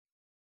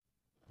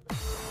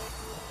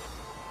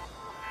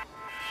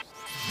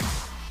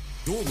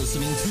You're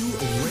listening to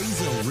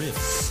Reza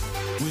Riffs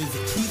with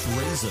Keith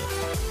Reza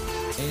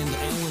and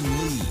Alan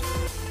Lee,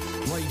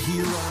 right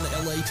here on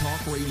LA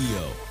Talk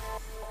Radio.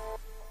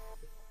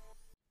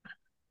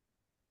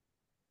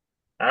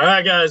 All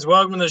right, guys,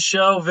 welcome to the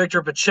show.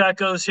 Victor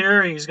Pacheco's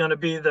here. He's going to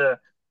be the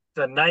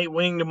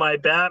Nightwing to my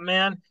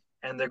Batman,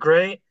 and the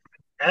great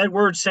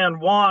Edwin San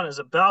Juan is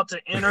about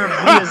to enter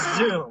via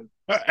Zoom.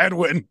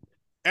 Edwin,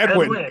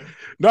 Edwin,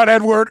 not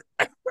Edward.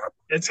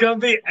 It's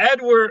going to be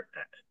Edward.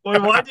 Wait,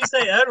 why'd you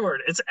say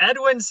Edward? It's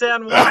Edwin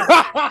San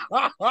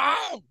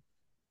Juan.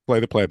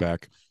 Play the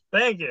playback.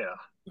 Thank you.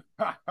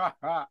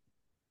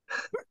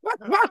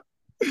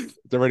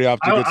 It's already off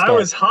to a good start. I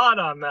was hot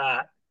on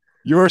that.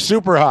 You were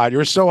super hot. You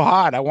were so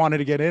hot. I wanted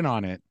to get in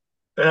on it.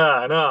 Yeah,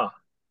 I know.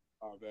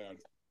 Oh,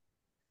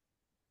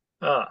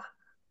 man.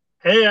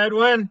 Hey,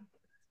 Edwin.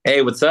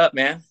 Hey, what's up,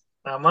 man?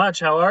 Not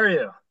much. How are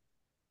you?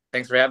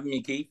 Thanks for having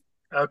me, Keith.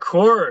 Of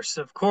course.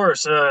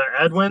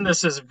 Edwin,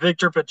 this is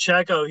Victor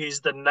Pacheco.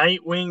 He's the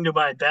Nightwing to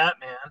my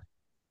Batman.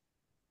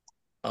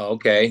 Oh,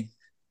 okay.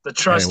 The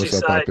trusty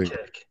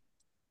sidekick.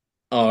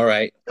 All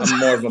right. I'm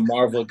more of a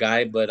Marvel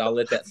guy, but I'll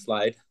let that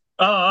slide.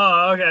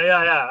 Oh, okay,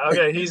 yeah.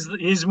 Okay,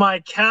 he's my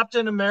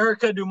Captain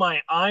America to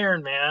my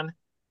Iron Man.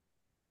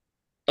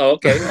 Oh,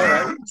 okay,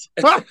 all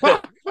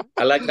right.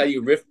 I like how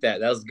you riffed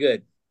that. That was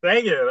good.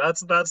 Thank you.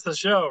 That's the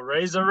show.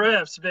 Raise the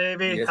riffs,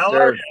 baby. Yes, How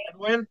sir. are you,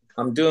 Edwin?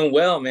 I'm doing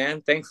well,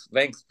 man. Thanks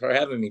for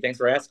having me. Thanks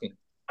for asking.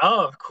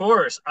 Oh, of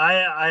course. I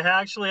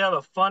actually have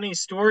a funny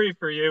story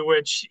for you,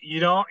 which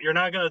you're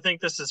not going to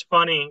think this is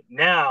funny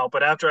now,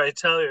 but after I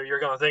tell you, you're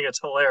going to think it's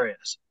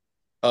hilarious.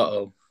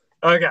 Uh-oh.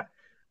 Okay,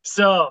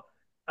 so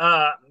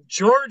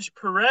George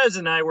Perez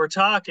and I were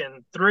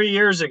talking 3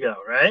 years ago,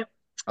 right?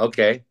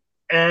 Okay.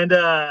 And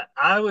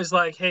I was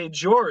like, hey,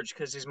 George,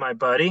 because he's my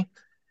buddy.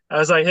 I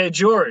was like, hey,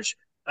 George,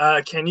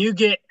 can you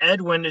get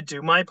Edwin to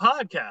do my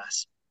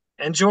podcast?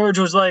 And George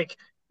was like,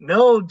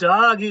 no,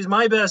 dog, he's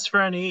my best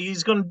friend. He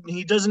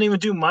doesn't even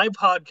do my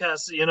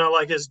podcast,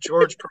 like his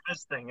George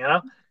Perez thing,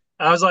 I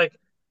was like,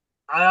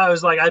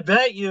 I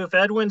bet you if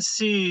Edwin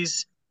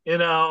sees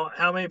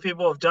how many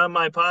people have done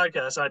my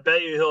podcast, I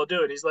bet you he'll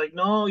do it. He's like,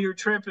 no, you're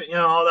tripping,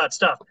 all that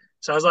stuff.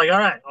 So I was like, all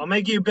right, I'll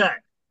make you a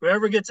bet.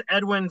 Whoever gets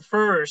Edwin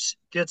first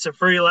gets a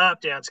free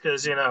lap dance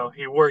because,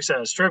 he works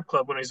at a strip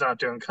club when he's not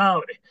doing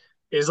comedy.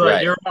 He's like,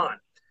 right. You're on.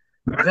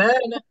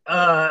 Then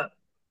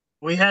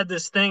we had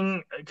this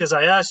thing because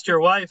I asked your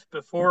wife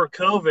before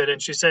COVID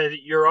and she said,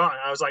 you're on.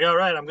 I was like, all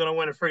right, I'm going to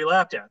win a free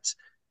lap dance.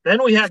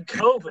 Then we had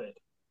COVID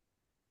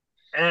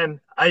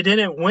and I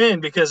didn't win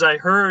because I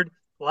heard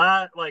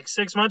like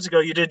 6 months ago,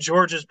 you did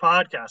George's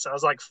podcast. I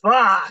was like,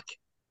 fuck.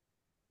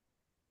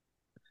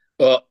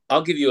 Well,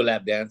 I'll give you a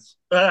lap dance.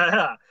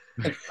 Yeah.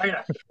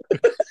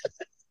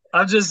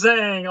 I'm just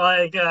saying,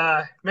 like,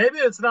 maybe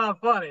it's not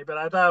funny, but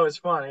I thought it was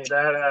funny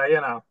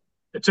that,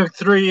 it took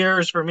 3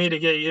 years for me to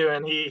get you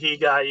and he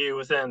got you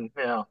within,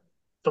 the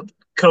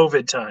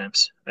COVID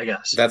times, I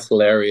guess. That's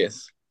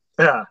hilarious.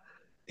 Yeah.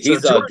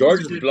 He's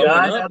George is blowing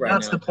up right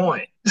that's now. The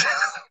point.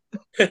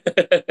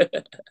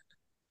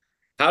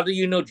 How do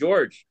you know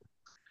George?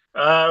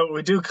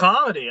 We do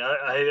comedy.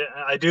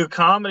 I do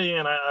comedy,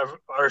 and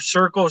our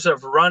circles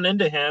have run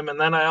into him, and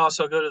then I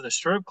also go to the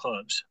strip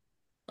clubs.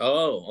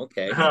 Oh,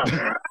 okay.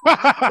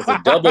 It's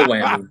a double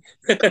whammy.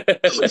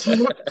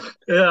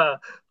 Yeah.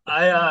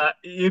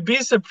 You'd be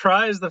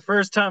surprised the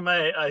first time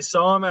I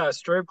saw him at a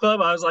strip club.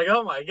 I was like,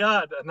 oh my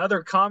God,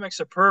 another comic's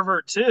a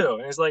pervert too.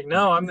 And he's like,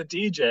 no, I'm the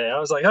DJ. I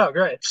was like, oh,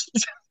 great.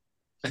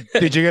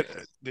 Did you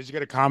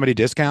get a comedy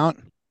discount?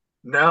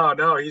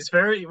 No, he's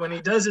when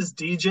he does his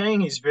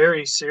DJing, he's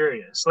very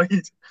serious. Like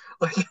it's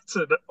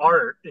an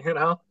art,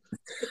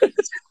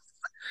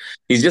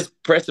 He's just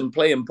pressing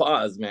play and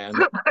pause, man.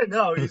 I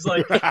know. He's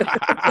like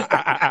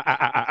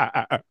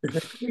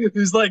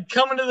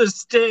coming to the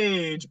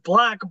stage,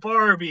 Black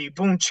Barbie,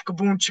 boom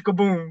chicka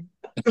boom.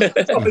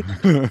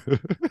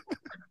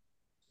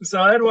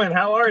 So Edwin,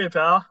 how are you,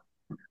 pal?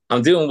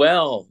 I'm doing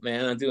well,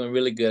 man. I'm doing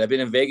really good. I've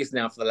been in Vegas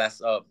now for the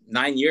last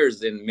 9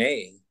 years in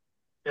May.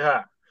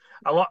 Yeah.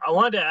 I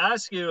wanted to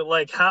ask you,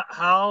 like,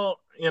 how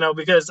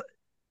because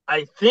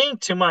I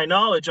think, to my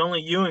knowledge,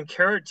 only you and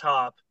Carrot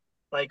Top,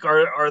 like,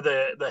 are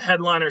the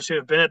headliners who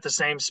have been at the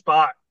same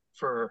spot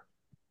for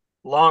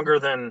longer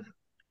than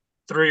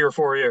 3 or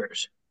 4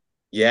 years.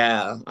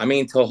 Yeah, I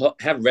mean, to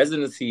have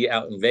residency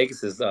out in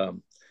Vegas is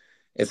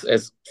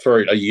it's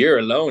for a year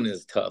alone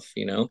is tough,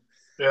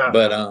 Yeah.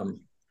 But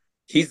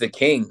he's the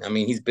king. I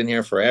mean, he's been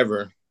here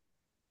forever.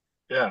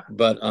 Yeah.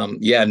 But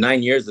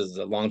 9 years is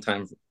a long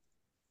time.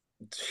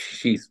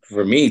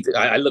 For me,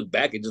 I look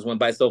back, it just went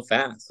by so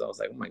fast. So I was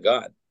like, oh my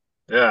God.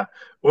 Yeah.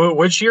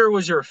 Which year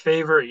was your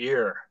favorite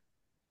year?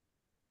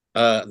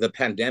 The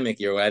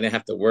pandemic year where I didn't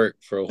have to work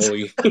for a whole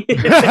year.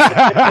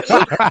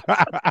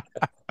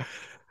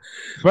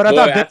 But I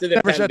thought after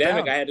the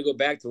pandemic, I had to go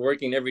back to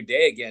working every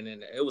day again,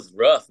 and it was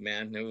rough,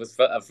 man.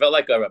 I felt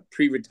like a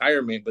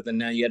pre-retirement, but then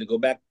now you had to go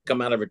back,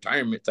 come out of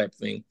retirement type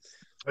thing.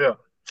 Yeah.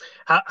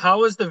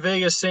 How was the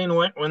Vegas scene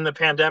when the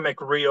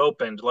pandemic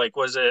reopened? Like,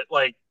 was it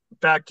like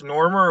back to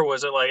normal, or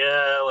was it like,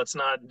 let's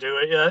not do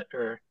it yet?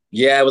 Or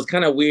Yeah, it was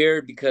kind of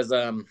weird because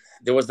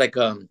there was like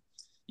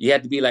you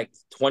had to be like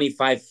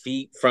 25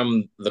 feet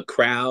from the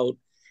crowd,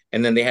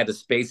 and then they had to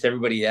space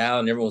everybody out,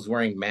 and everyone was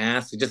wearing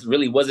masks. It just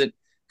really wasn't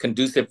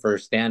conducive for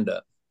stand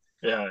up.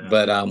 yeah.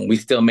 But we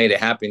still made it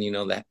happen. You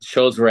know, the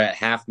shows were at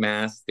half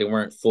mast; they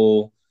weren't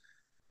full.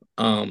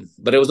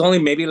 But it was only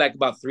maybe like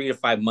about 3 to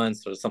 5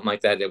 months or something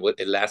like that.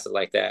 It lasted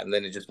like that, and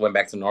then it just went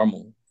back to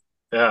normal.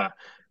 Yeah.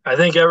 I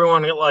think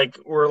everyone like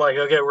we're like,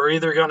 okay, we're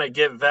either gonna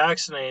get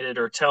vaccinated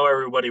or tell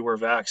everybody we're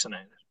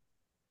vaccinated.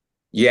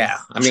 Yeah,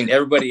 I mean,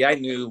 everybody I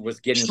knew was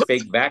getting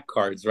fake back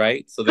cards,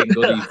 right? So they can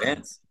go to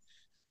events.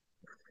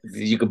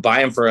 You could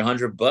buy them for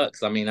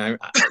 $100. I mean,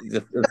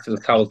 this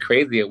is how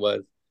crazy it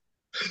was.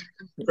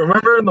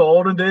 Remember in the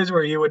olden days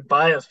where you would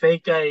buy a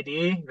fake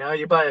ID? Now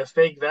you buy a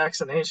fake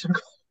vaccination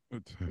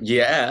card.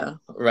 Yeah,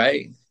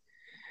 right.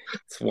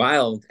 It's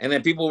wild. And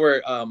then people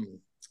were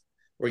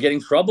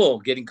getting trouble,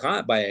 getting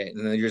caught by it,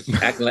 and then you're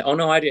just acting like, "Oh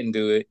no, I didn't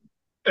do it."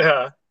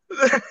 Yeah.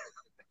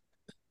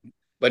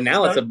 But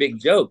now it's a big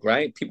joke,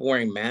 right? People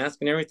wearing masks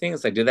and everything.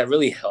 It's like, did that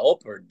really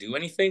help or do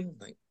anything?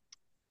 Like,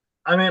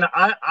 I mean,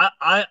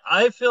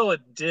 I feel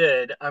it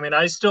did. I mean,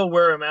 I still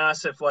wear a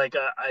mask if like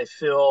I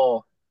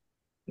feel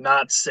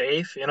not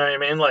safe. You know what I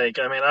mean? Like,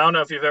 I mean, I don't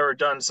know if you've ever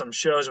done some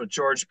shows with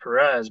George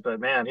Perez, but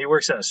man, he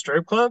works at a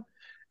strip club,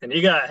 and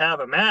you gotta have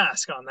a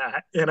mask on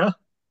that. You know?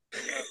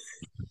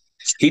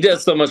 he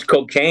does so much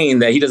cocaine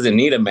that he doesn't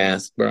need a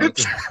mask, bro.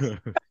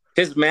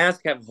 His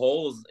mask have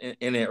holes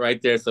in it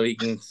right there, so he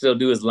can still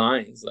do his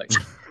lines. Like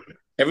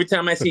every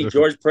time I see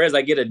George Perez,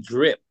 I get a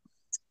drip.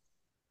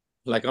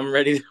 Like I'm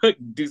ready to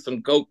do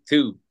some coke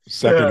too.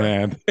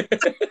 Secondhand.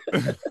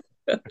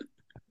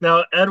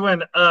 Now,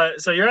 Edwin,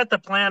 so you're at the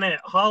Planet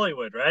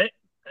Hollywood, right?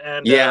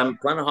 And yeah, I'm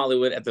Planet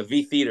Hollywood at the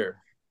V Theater.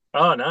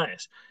 Oh,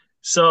 nice.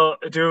 So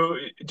do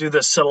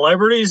the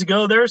celebrities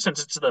go there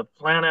since it's the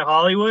Planet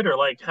Hollywood, or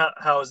like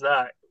how is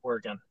that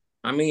working?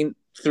 I mean,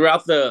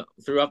 throughout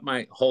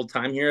my whole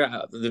time here,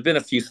 there've been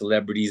a few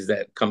celebrities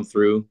that come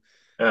through,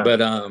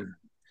 but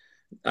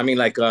I mean,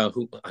 like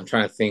who I'm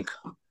trying to think.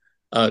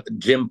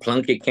 Jim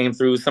Plunkett came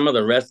through. Some of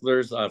the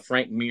wrestlers,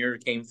 Frank Mir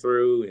came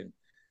through,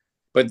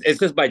 but it's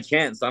just by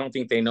chance. I don't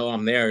think they know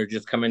I'm there.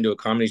 Just come into a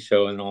comedy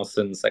show, and all of a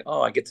sudden it's like,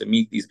 oh, I get to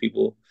meet these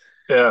people.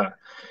 Yeah,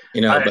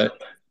 you know.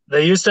 But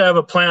they used to have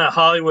a Planet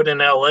Hollywood in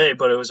LA,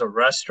 but it was a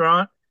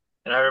restaurant.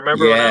 And I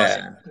remember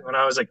when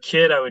I was a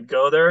kid, I would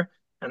go there,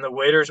 and the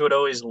waiters would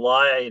always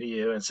lie to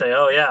you and say,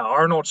 "Oh yeah,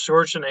 Arnold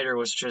Schwarzenegger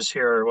was just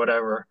here or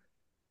whatever."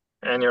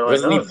 And you're like,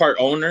 wasn't he part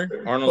owner?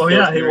 Arnold Schwarzenegger,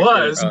 yeah, he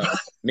was.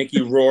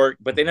 Mickey Rourke,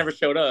 but they never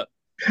showed up.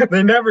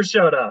 They never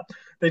showed up.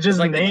 They just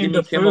like named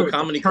the Jimmy Kimmel food,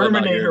 Comedy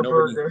Terminator Club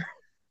Burger.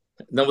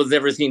 No one's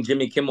ever seen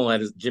Jimmy Kimmel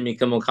at his Jimmy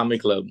Kimmel Comedy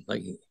Club.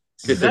 Like,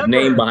 it's just his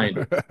name behind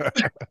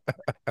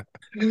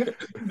it.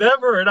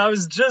 Never. And I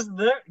was just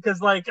there because,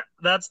 like,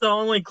 that's the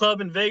only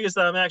club in Vegas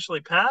that I'm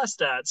actually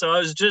passed at. So I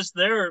was just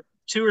there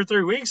 2 or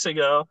 3 weeks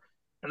ago,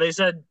 and they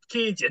said,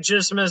 "Keith, you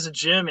just missed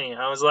Jimmy."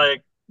 I was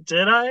like,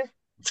 "Did I?"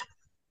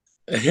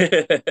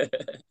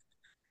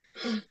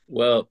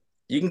 Well,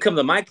 you can come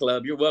to my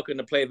club. You're welcome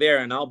to play there,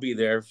 and I'll be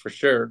there for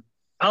sure.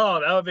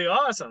 Oh, that would be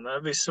awesome. That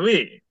would be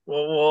sweet.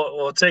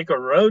 We'll take a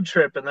road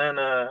trip, and then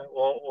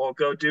we'll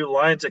go do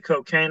lines of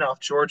cocaine off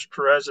George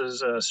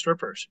Perez's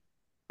strippers.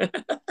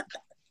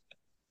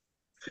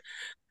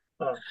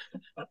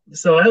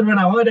 So Edwin,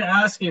 I wanted to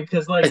ask you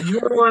because like you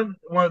were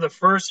one of the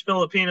first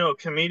Filipino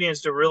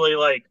comedians to really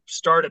like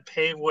start a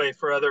pave way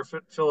for other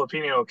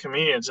Filipino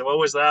comedians. And what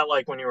was that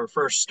like when you were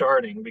first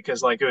starting?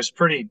 Because like it was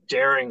pretty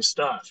daring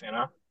stuff, you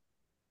know?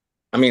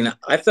 I mean,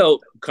 I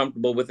felt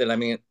comfortable with it. I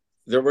mean,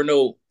 there were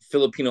no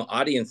Filipino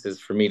audiences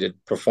for me to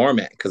perform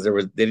at because they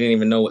didn't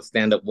even know what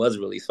stand up was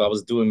really. So I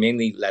was doing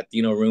mainly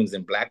Latino rooms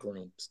and Black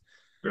rooms.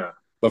 Yeah.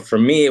 But for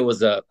me, it was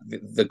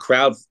the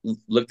crowd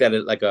looked at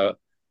it like a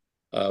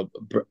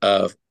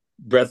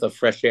breath of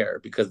fresh air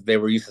because they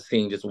were used to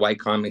seeing just white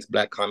comics,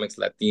 Black comics,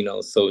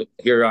 Latinos. So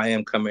here I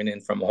am coming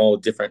in from a whole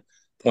different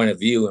point of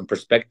view and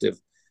perspective,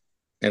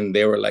 and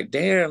they were like,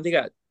 "Damn, they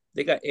got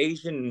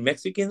Asian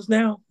Mexicans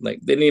now." Like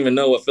they didn't even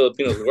know what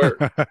Filipinos were.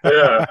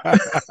 Yeah,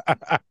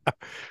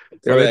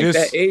 they were like,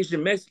 "That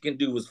Asian Mexican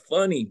dude was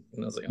funny,"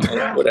 and I was like,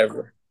 "Oh,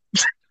 whatever."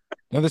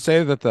 Don't they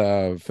say that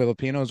the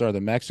Filipinos are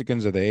the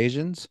Mexicans of the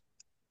Asians?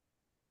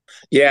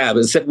 Yeah,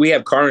 but except we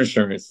have car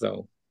insurance,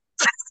 though.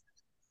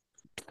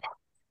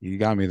 You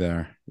got me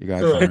there. You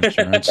got car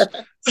insurance.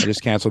 I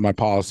just canceled my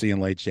policy in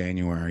late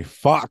January.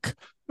 Fuck.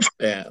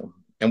 Yeah,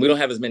 and we don't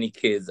have as many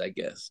kids, I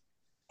guess.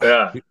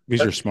 Yeah,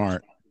 because you're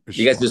smart.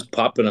 You guys just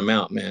popping them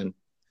out, man.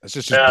 Let's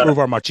just prove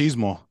our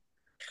machismo.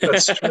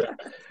 That's true.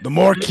 The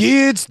more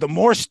kids, the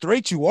more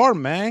straight you are,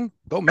 man.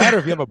 Don't matter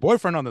if you have a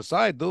boyfriend on the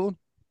side, dude.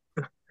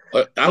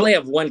 I only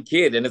have one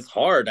kid, and it's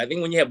hard. I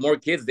think when you have more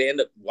kids, they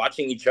end up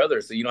watching each other,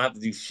 so you don't have to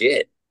do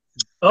shit.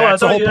 Oh, that's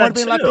the whole point of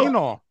being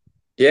Latino.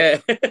 Yeah.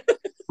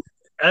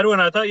 Edwin,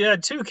 I thought you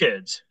had 2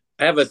 kids.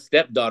 I have a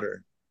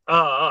stepdaughter.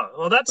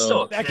 Well, that's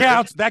still that okay.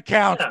 counts. That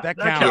counts. Yeah, that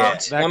that counts.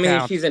 counts. That Well, I mean,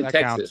 counts. she's in that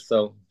Texas, counts.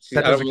 so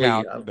That doesn't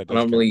count. I That don't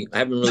does really, count. I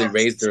haven't really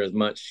raised her as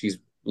much. She's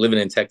living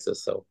in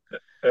Texas, so.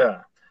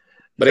 Yeah.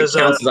 But it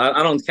counts.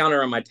 I don't count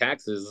her on my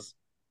taxes.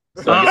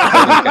 So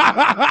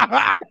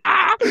I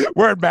guess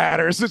where it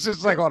matters. It's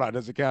just like, hold on,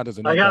 does it count? Does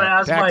it not I gotta count?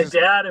 ask taxes? My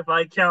dad if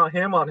I count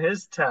him on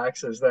his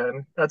taxes.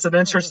 Then that's an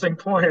interesting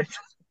point.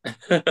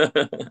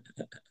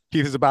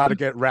 Keith is about to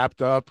get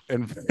wrapped up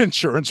in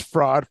insurance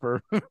fraud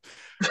for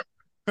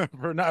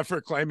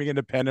for claiming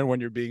independent when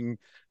you're being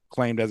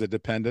claimed as a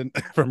dependent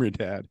from your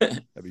dad.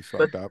 That'd be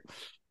fucked up.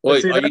 Well,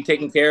 are you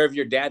taking care of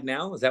your dad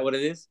now? Is that what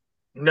it is?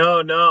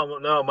 No.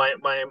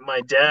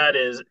 My dad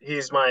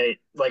he's my,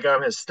 like,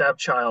 I'm his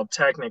stepchild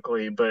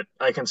technically, but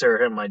I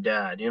consider him my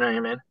dad. You know what I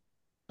mean?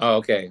 Oh,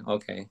 okay.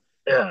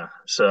 Yeah.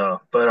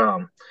 So,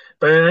 but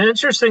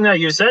interesting that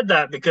you said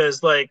that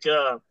because, like,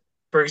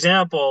 for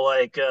example,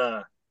 like,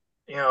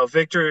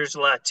 Victor's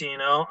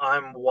Latino.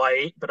 I'm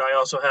white, but I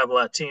also have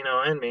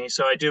Latino in me.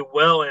 So I do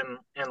well in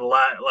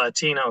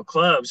Latino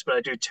clubs, but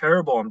I do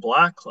terrible in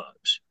black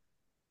clubs.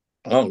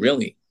 Oh,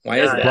 really?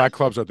 Why is that? Black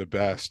clubs are the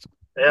best.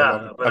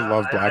 Yeah, I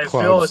love black clubs.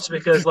 I feel it's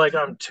because, like,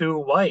 I'm too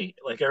white.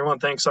 Like, everyone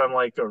thinks I'm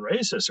like a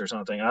racist or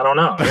something. I don't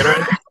know.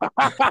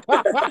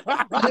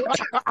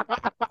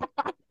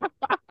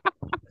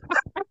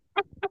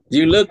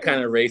 You look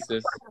kind of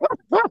racist.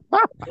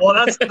 Well,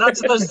 that's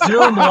the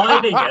Zoom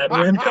lighting,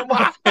 Edwin. Come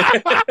on.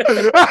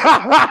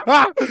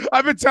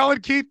 I've been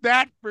telling Keith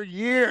that for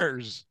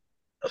years.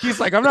 He's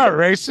like, I'm not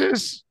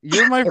racist.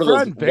 You're my friend,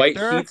 those Victor. White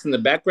sheets in the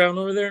background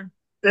over there?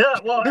 Yeah,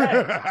 well,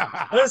 hey,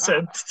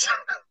 listen.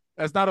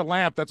 That's not a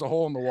lamp. That's a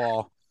hole in the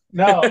wall.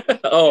 No,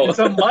 it's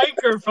a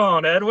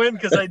microphone, Edwin,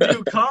 because I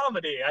do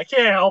comedy. I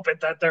can't help it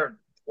that they're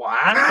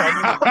black.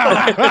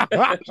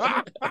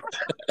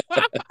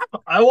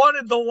 I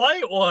wanted the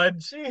white one.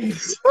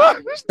 Jeez.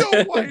 There's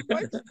no white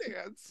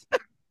stands.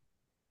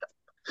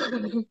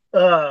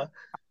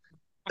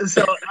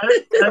 So,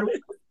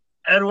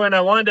 Edwin,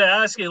 I wanted to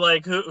ask you,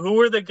 like, who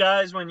were the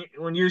guys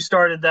when you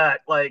started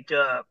that, like,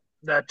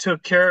 that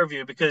took care of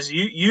you? Because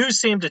you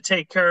seem to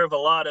take care of a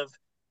lot of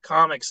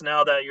comics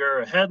now that you're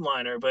a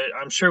headliner, but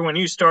I'm sure when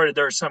you started,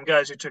 there were some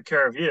guys who took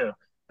care of you,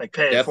 like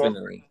pay it forward.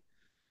 Definitely.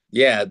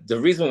 Yeah, the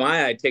reason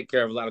why I take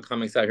care of a lot of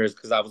comics out here is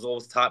because I was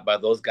always taught by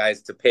those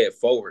guys to pay it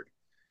forward.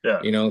 Yeah,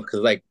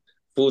 because like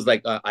fools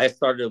like I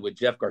started with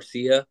Jeff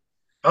Garcia.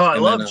 Oh, I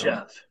love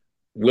Jeff.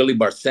 Willie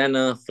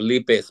Barcena,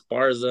 Felipe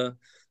Esparza.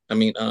 I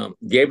mean,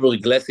 Gabriel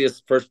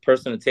Iglesias, first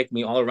person to take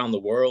me all around the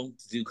world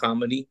to do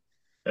comedy.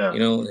 Yeah.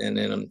 And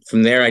then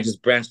from there I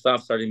just branched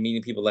off, started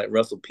meeting people like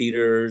Russell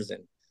Peters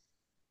and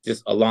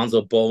just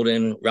Alonzo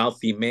Bolden,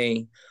 Ralphie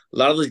May. A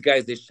lot of these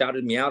guys, they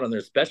shouted me out on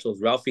their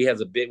specials. Ralphie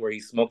has a bit where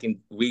he's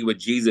smoking weed with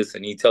Jesus,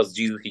 and he tells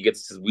Jesus he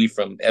gets his weed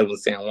from Edwin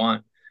San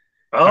Juan.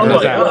 Oh,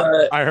 my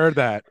God. I heard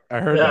that.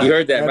 that. You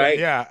heard that, right?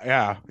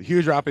 Yeah.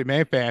 Huge Ralphie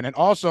May fan. And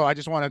also, I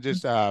just want to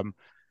just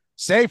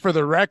say for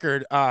the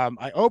record,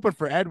 I opened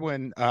for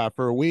Edwin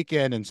for a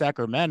weekend in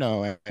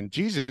Sacramento, and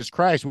Jesus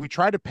Christ, we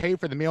tried to pay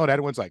for the meal, and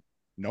Edwin's like,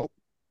 nope.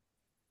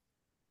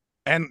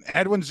 And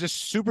Edwin's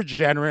just super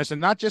generous,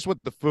 and not just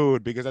with the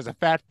food, because as a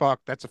fat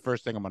fuck, that's the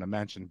first thing I'm going to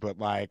mention, but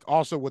like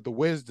also with the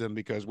wisdom,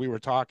 because we were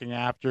talking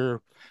after,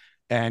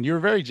 and you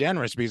were very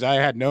generous because I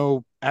had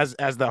as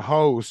the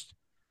host,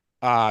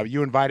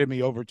 you invited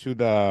me over to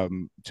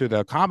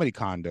the comedy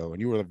condo, and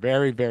you were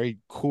very, very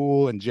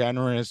cool and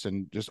generous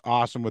and just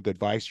awesome with the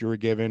advice you were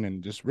given,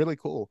 and just really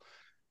cool.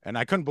 And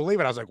I couldn't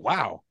believe it. I was like,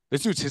 wow,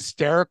 this dude's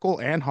hysterical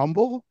and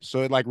humble.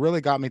 So it like really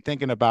got me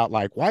thinking about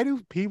like, why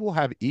do people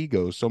have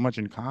egos so much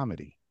in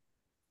comedy?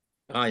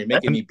 Oh, you're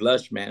making me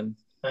blush, man.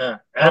 Yeah.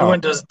 Edwin,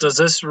 does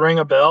this ring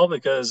a bell?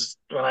 Because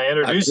when I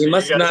introduced you, you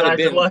guys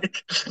acted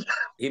like...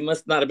 He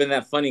must not have been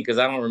that funny because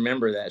I don't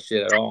remember that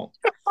shit at all.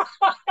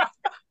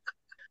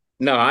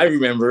 No, I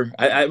remember.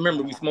 I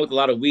remember we smoked a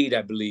lot of weed,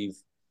 I believe.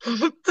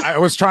 I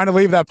was trying to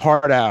leave that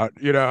part out,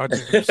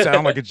 to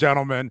sound like a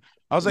gentleman.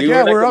 I was like,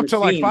 we're up to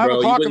like 5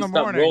 o'clock in the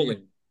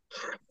morning.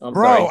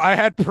 Bro, I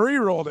had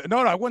pre-rolled it. No,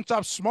 I wouldn't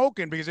stop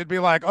smoking because it'd be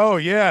like, oh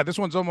yeah, this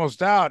one's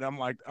almost out. I'm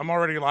like, I'm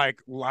already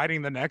like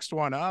lighting the next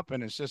one up,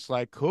 and it's just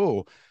like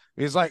cool.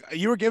 It's like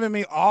you were giving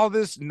me all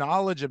this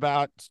knowledge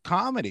about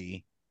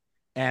comedy,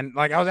 and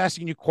like I was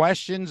asking you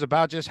questions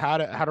about just how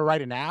to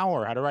write an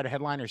hour, how to write a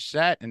headliner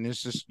set, and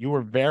it's just you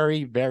were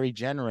very, very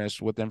generous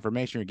with the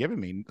information you're giving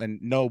me, and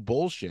no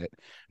bullshit,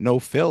 no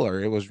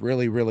filler. It was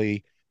really,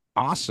 really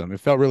awesome. It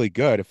felt really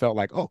good. It felt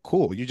like, oh,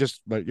 cool.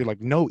 But you're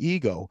like, no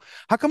ego.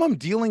 How come I'm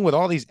dealing with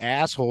all these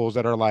assholes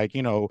that are like,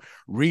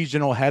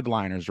 regional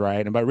headliners,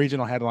 right? And by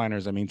regional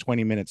headliners, I mean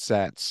 20-minute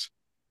sets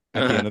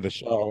at the end of the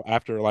show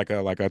after like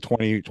a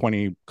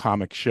 20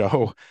 comic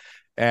show.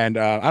 And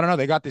I don't know,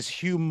 they got this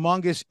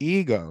humongous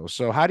ego.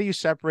 So how do you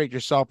separate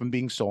yourself from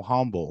being so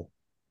humble?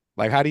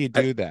 Like, how do you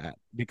do that?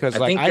 Because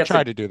I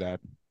tried to do that.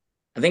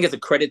 I think it's a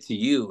credit to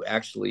you,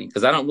 actually,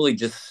 because I don't really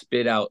just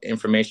spit out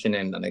information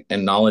and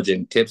knowledge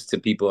and tips to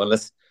people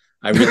unless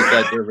I really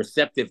feel like they're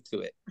receptive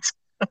to it.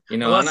 You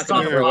know, I'm Unless not it's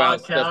on going a to throw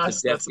out stuff to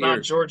podcast deaf that's not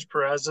ears. George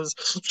Perez's.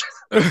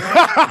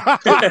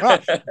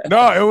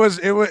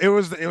 No, it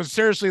was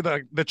seriously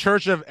the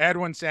Church of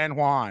Edwin San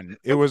Juan.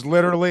 It was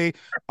literally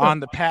on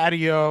the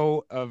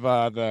patio of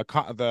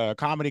the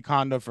comedy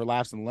condo for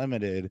Laughs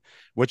Unlimited,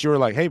 which you were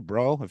like, hey,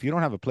 bro, if you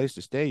don't have a place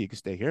to stay, you can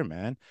stay here,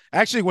 man.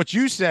 Actually, what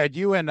you said,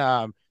 you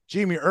and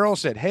Jimmy Earl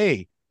said,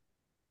 hey,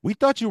 we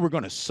thought you were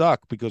going to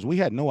suck because we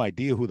had no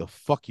idea who the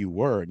fuck you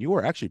were. And you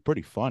were actually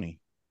pretty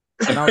funny.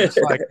 And I was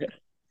just like,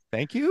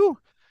 thank you.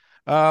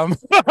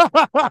 Just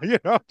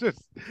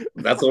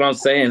That's what I'm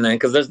saying, man.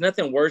 Because there's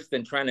nothing worse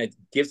than trying to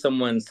give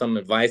someone some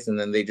advice and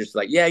then they just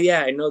like,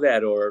 yeah, I know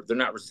that, or they're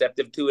not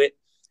receptive to it.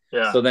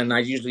 Yeah. So then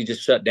I usually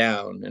just shut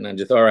down and I'm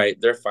just, all right,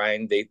 they're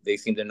fine. They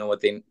seem to know what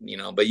they,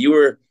 but you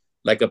were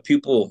like a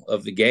pupil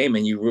of the game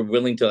and you were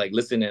willing to like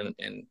listen and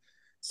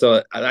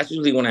so that's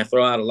usually when I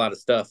throw out a lot of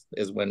stuff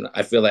is when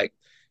I feel like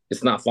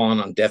it's not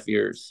falling on deaf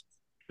ears.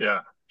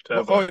 Yeah.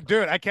 Oh,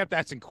 dude, I kept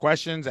asking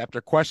questions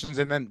after questions.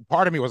 And then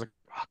part of me was like,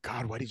 oh,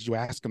 God, why did you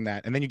ask him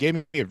that? And then you gave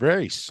me a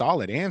very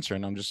solid answer.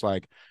 And I'm just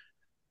like,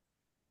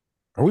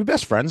 are we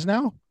best friends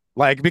now?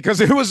 Like, because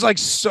it was like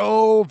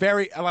so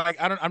very like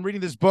I'm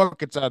reading this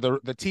book. It's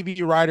the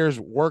TV writers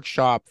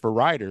workshop for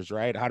writers,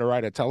 right? How to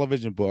write a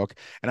television book.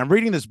 And I'm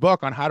reading this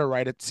book on how to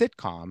write a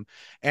sitcom.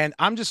 And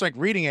I'm just like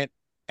reading it.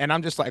 And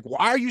I'm just like,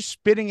 why are you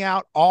spitting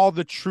out all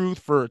the truth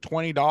for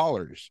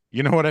 $20?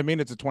 You know what I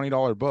mean? It's a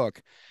 $20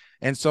 book.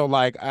 And so,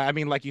 like, I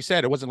mean, like you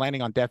said, it wasn't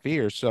landing on deaf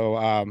ears.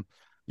 So,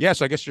 yeah,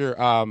 so I guess you're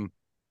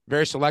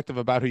very selective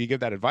about who you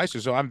give that advice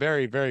to. So I'm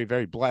very, very,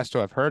 very blessed to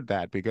have heard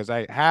that because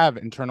I have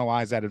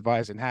internalized that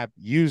advice and have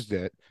used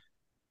it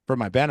for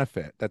my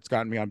benefit. That's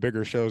gotten me on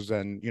bigger shows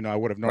than, I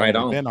would have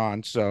normally been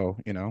on. So,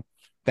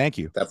 thank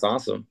you. That's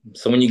awesome.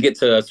 So when you get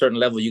to a certain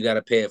level, you got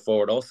to pay it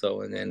forward also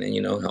and then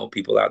help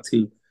people out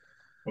too.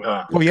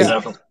 Well, yeah.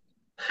 Definitely.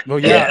 Well,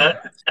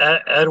 yeah. Hey,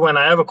 Edwin,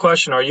 I have a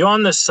question. Are you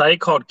on this site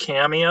called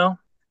Cameo?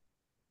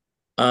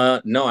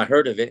 No, I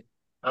heard of it.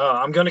 Oh,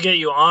 I'm going to get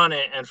you on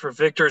it. And for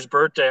Victor's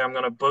birthday, I'm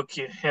going to book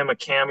him a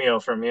cameo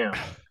from you.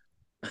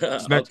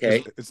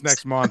 It's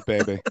next month,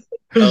 baby.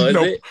 Oh, is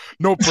it?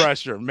 No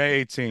pressure.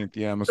 May 18th.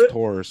 Yeah, I'm a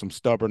Taurus. I'm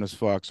stubborn as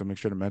fuck, so make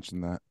sure to mention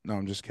that. No,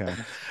 I'm just kidding.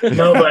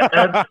 No,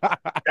 but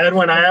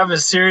Edwin, I have a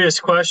serious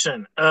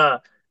question.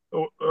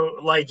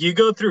 Like you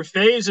go through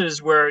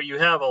phases where you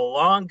have a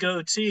long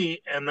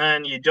goatee and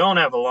then you don't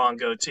have a long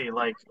goatee.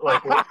 Like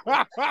what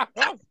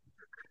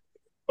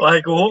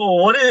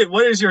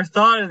is your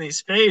thought in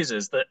these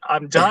phases? That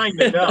I'm dying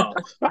to know.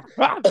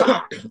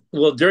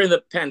 Well, during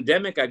the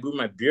pandemic, I grew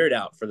my beard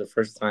out for the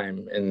first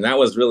time, and that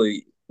was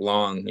really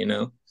long,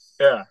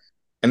 Yeah.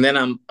 And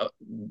then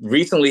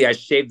recently I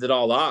shaved it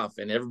all off,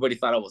 and everybody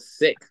thought I was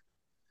sick.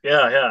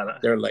 Yeah.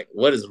 They're like,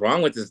 "What is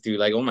wrong with this dude?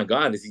 Like, oh my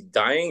God, is he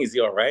dying? Is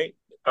he all right?"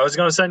 I was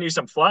gonna send you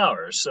some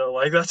flowers, so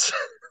like that's.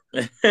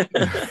 I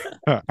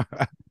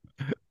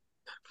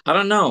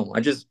don't know.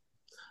 I guess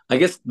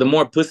the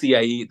more pussy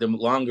I eat, the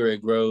longer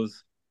it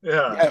grows.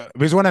 Yeah.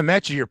 Because when I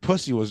met you, your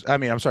pussy was. I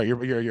mean, I'm sorry, your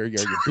beard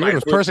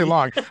was personally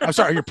long. I'm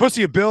sorry, your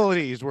pussy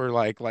abilities were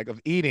like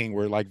of eating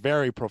were like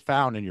very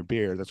profound in your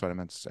beard. That's what I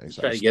meant to say.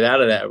 Try to get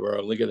out of that,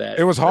 bro. Look at that.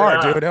 It was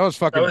hard, dude. It was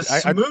fucking. That was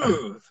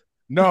smooth.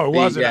 No, it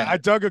wasn't. Yeah. I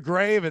dug a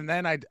grave and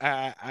then I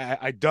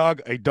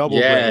dug a double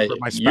grave for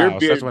my spouse. Your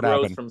beard That's what grows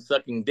happened. from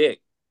sucking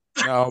dick.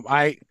 No,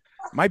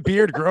 my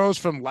beard grows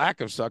from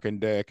lack of sucking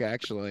dick,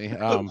 actually.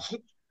 No,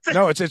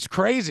 it's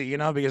crazy,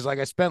 because like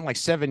I spent like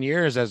 7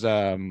 years as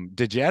a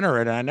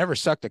degenerate and I never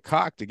sucked a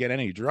cock to get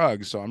any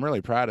drugs, so I'm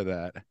really proud of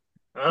that.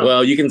 Oh.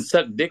 Well, you can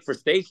suck dick for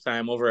stage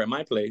time over at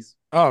my place.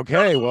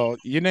 Okay, well,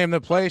 you name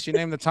the place, you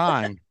name the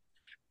time.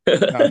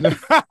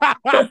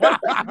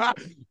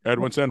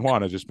 Edwin San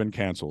Juan has just been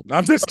canceled.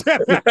 I'm just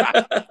kidding.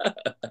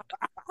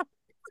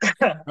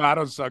 I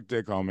don't suck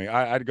dick, homie.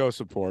 I'd go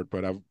support,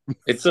 but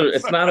it's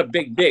not a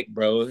big dick,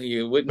 bro.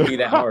 It wouldn't be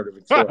that hard of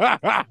a chore.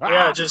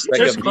 Yeah, just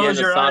close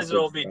your eyes,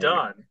 it'll be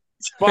done.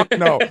 Fuck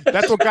no.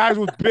 That's what guys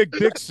with big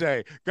dicks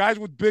say. Guys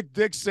with big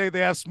dicks say they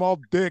have small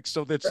dicks,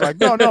 so it's like,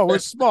 no,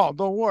 it's small.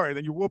 Don't worry.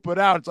 Then you whoop it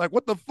out. It's like,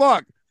 what the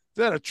fuck? Is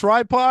that a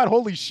tripod?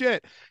 Holy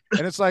shit.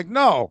 And it's like,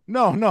 no.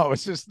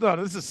 It's just, no,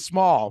 this is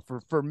small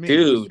for me.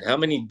 Dude, how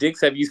many dicks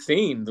have you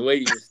seen? The way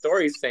your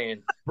story's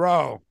saying.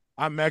 Bro,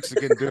 I'm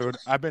Mexican, dude.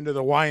 I've been to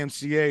the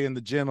YMCA in the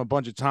gym a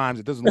bunch of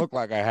times. It doesn't look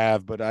like I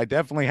have, but I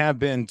definitely have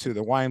been to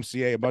the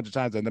YMCA a bunch of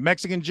times. And the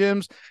Mexican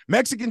gyms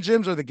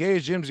are the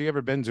gayest gyms you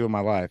ever been to in my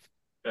life.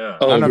 Yeah.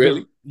 Oh,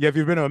 really? Have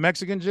you been to a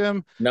Mexican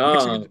gym? No.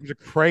 Mexican gyms are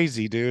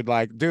crazy, dude.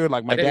 Like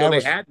my dad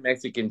was. They had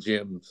Mexican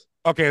gyms.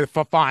 Okay,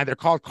 fine. They're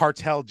called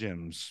cartel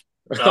gyms.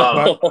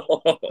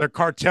 Oh. They're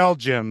cartel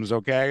gyms,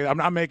 okay? I'm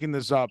not making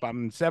this up.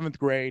 I'm in 7th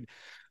grade.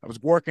 I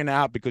was working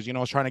out because, I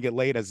was trying to get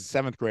laid as a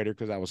 7th grader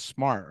because I was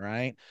smart,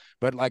 right?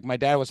 But like my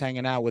dad was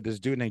hanging out with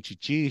this dude named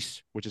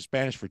Chichis, which is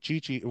Spanish for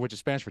chichi, which is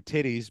Spanish for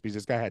titties, because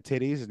this guy had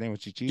titties. His name was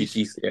Chichis.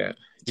 Chichis, yeah.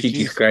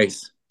 Chichis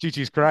Christ.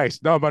 Chichis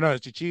Christ. No, but no,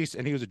 it's Chichis,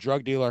 and he was a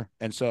drug dealer.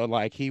 And so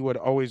like he would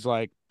always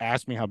like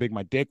ask me how big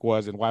my dick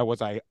was and why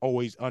was I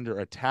always under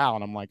a towel.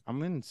 And I'm like,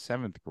 I'm in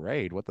 7th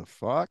grade. What the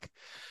fuck?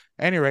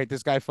 any rate,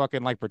 this guy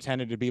fucking like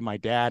pretended to be my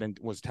dad and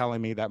was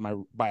telling me that my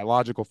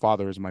biological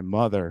father is my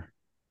mother.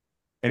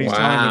 And he's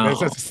telling me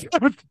this as a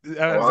seventh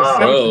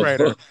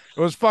grader. It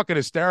was fucking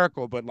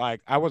hysterical, but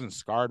like I wasn't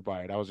scarred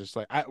by it. I was just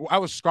like I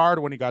was scarred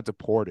when he got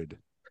deported.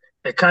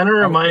 It kind of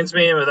reminds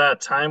me of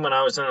that time when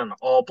I was in an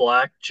all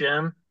black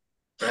gym,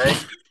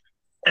 right?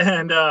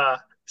 And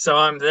so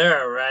I'm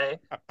there, right?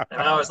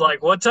 And I was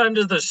like, what time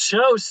does the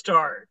show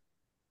start?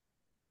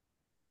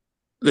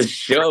 The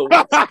show.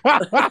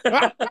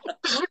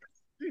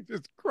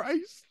 Jesus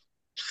Christ.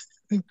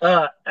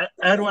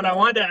 Edwin, I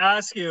wanted to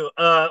ask you,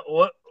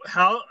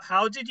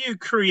 how did you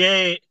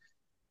create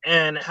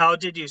and how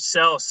did you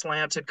sell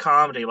slanted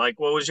comedy? Like,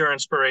 what was your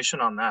inspiration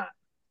on that?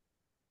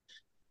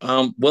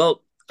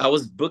 Well, I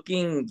was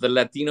booking the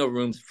Latino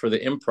rooms for the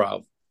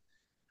Improv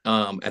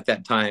at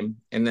that time,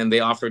 and then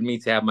they offered me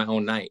to have my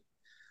own night.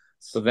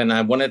 So then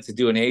I wanted to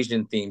do an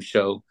Asian themed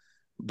show,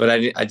 but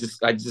I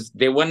just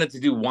they wanted to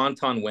do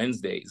Wonton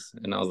Wednesdays,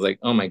 and I was like,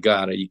 oh my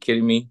God, are you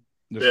kidding me?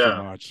 There's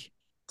too much.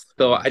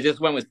 So I just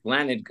went with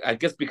slanted, I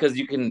guess, because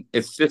you can,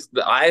 it's just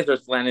the eyes are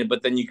slanted,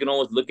 but then you can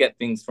always look at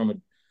things from a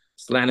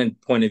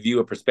slanted point of view,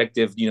 a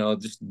perspective, you know,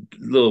 just a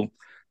little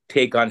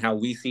take on how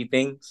we see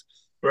things.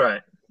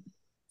 Right.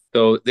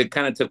 So it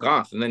kind of took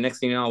off. And the next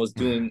thing you know, I was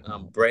doing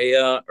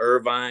Brea,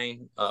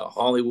 Irvine,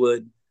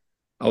 Hollywood.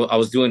 I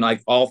was doing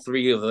like all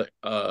three of the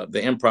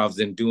improvs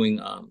and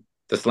doing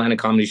the slanted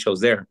comedy shows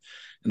there.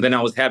 And then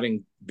I was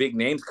having big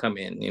names come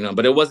in, you know,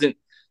 but it wasn't,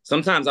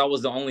 sometimes I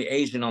was the only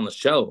Asian on the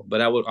show,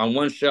 but on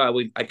one show,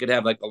 I could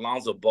have like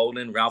Alonzo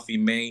Bolden, Ralphie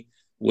May,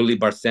 Willie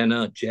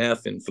Barcena,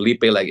 Jeff, and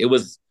Felipe. Like it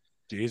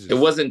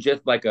wasn't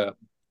just like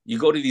you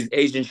go to these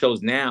Asian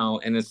shows now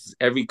and it's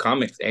every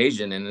comic's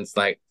Asian. And it's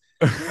like,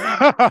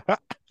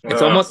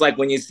 it's almost like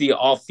when you see an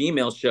all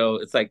female show,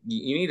 it's like,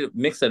 you need to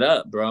mix it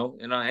up, bro.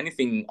 You know,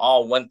 anything,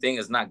 all one thing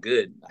is not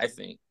good, I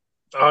think.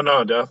 Oh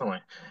no,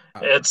 definitely.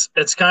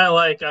 It's kind of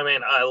like, I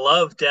mean, I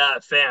love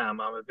Dat Fam.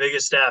 I'm a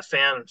biggest Dat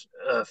Fam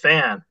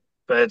fan,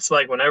 but it's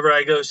like whenever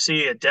I go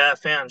see a Dat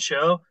Fam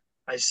show,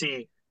 I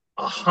see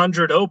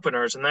 100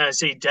 openers, and then I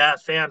see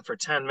Dat Fan for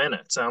 10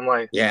 minutes. I'm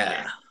like,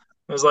 yeah.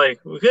 I was like,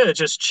 we could have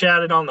just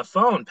chatted on the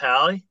phone,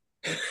 Pally.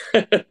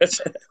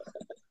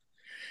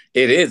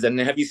 It is, and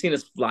have you seen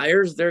his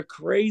flyers? They're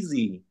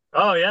crazy.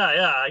 Oh yeah.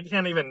 I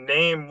can't even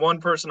name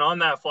one person on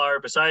that flyer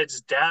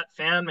besides Dat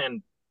Fam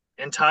and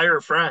entire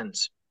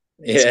friends.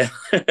 Yeah.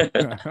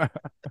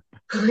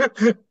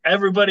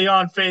 Everybody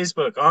on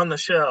Facebook, on the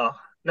show.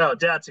 No,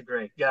 Dad's a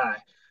great guy.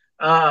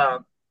 I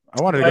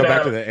wanted to go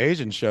back to the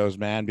Asian shows,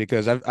 man,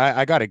 because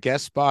I got a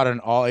guest spot on an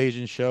all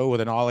Asian show with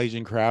an all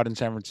Asian crowd in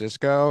San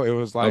Francisco. It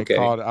was like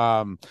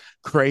called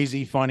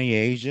Crazy Funny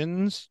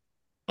Asians.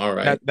 All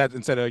right. That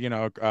instead of, you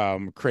know,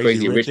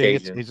 Crazy Rich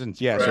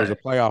Asians. Yeah, right. So it was a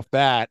play off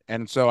that.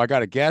 And so I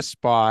got a guest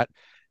spot,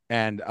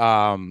 and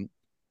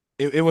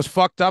it was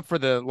fucked up for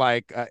the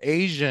like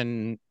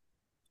Asian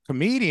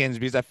comedians,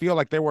 because I feel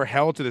like they were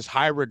held to this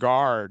high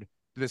regard,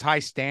 this high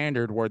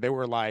standard, where they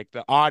were like,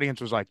 the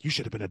audience was like, you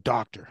should have been a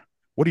doctor.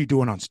 What are you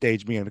doing on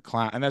stage being a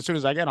clown? And as soon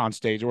as I get on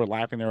stage, we're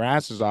laughing their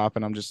asses off,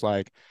 and I'm just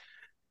like,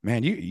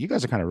 man, you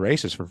guys are kind of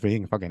racist for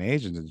being fucking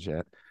Asians and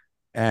shit.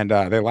 And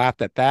they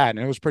laughed at that, and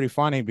it was pretty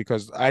funny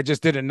because I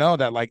just didn't know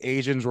that like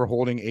Asians were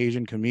holding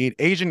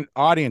Asian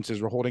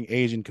audiences were holding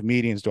Asian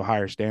comedians to a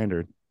higher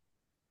standard.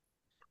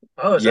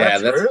 Oh, is that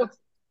true?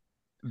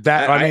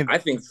 I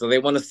think so. They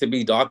want us to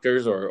be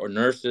doctors or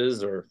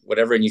nurses or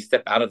whatever, and you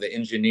step out of the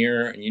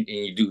engineer and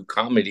you do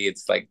comedy.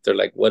 It's like they're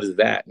like, what is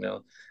that? You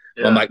know.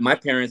 Yeah. Well, my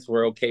parents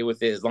were okay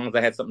with it as long as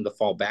I had something to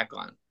fall back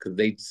on, because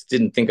they just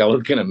didn't think I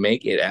was gonna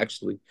make it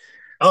actually.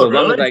 Oh, so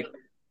really?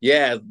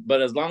 Yeah,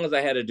 but as long as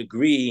I had a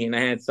degree and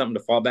I had something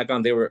to fall back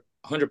on, they were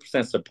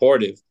 100%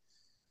 supportive.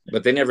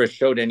 But they never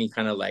showed any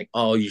kind of like,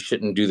 oh, you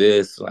shouldn't do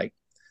this, like,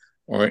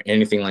 or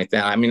anything like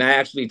that. I mean, I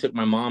actually took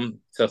my mom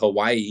to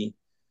Hawaii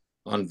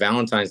on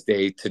Valentine's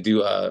Day to do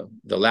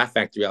the Laugh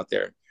Factory out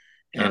there,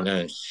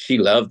 and she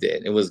loved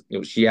it.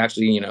 She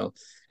actually, you know,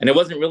 and it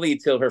wasn't really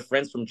until her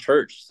friends from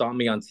church saw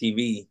me on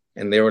TV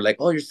and they were like,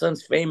 oh, your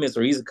son's famous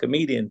or he's a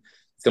comedian.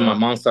 So my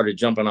mom started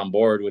jumping on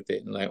board with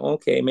it and like,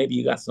 okay, maybe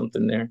you got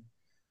something there.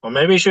 Well,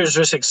 maybe she was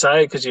just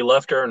excited because you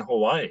left her in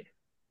Hawaii.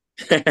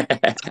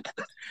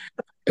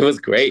 It was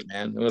great,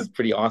 man. It was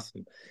pretty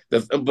awesome.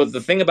 But the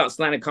thing about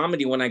slanted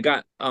comedy, when I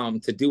got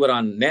to do it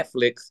on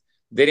Netflix,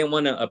 they didn't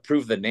want to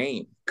approve the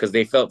name because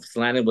they felt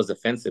slanted was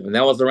offensive. And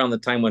that was around the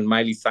time when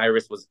Miley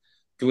Cyrus was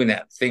doing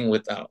that thing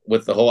with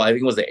the whole, I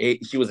think it was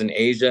she was in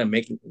Asia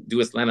and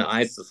do a slanted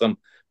eyes to some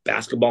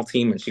basketball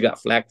team, and she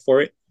got flack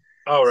for it.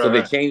 Oh, right. So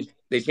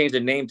they changed the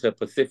name to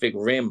Pacific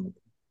Rim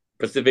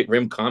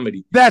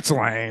Comedy. That's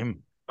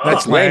lame.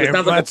 That's lame. It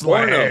sounds like That's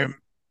lame.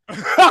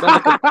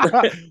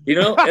 You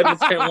know, Edwin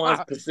San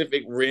Juan's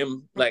Pacific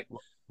Rim, like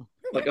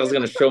I was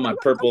gonna show my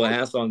purple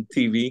ass on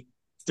TV.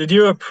 Did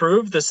you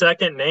approve the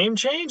second name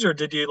change, or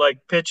did you like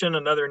pitch in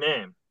another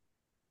name?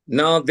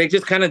 No, they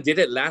just kind of did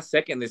it last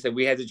second. They said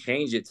we had to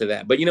change it to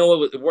that. But you know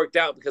what? It worked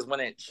out because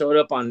when it showed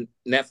up on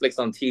Netflix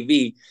on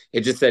TV,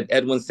 it just said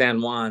Edwin San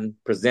Juan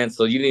presents.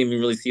 So you didn't even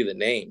really see the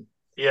name.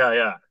 Yeah,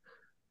 yeah.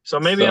 So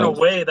maybe in a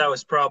way that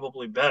was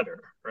probably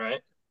better,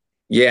 right?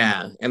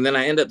 Yeah, and then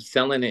I end up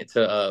selling it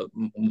to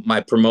my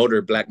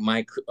promoter, Black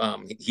Mike.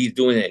 He's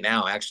doing it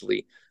now.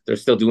 Actually, they're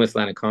still doing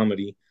slanted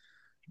comedy.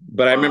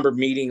 But I remember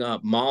meeting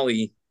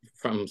Molly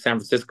from San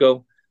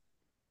Francisco.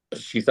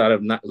 She's out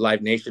of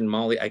Live Nation.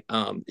 Molly,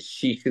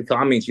 she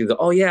saw me and she was like,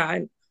 "Oh yeah,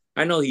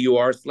 I know who you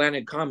are,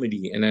 slanted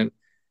comedy." And then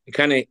it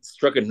kind of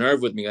struck a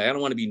nerve with me. Like, I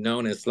don't want to be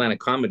known as slanted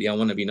comedy. I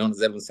want to be known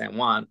as Edwin San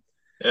Juan.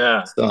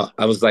 Yeah. So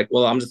I was like,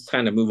 well, I'm just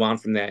trying to move on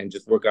from that and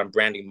just work on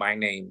branding my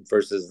name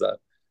versus the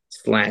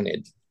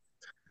slanted.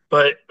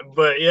 But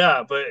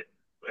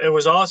it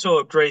was also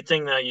a great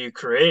thing that you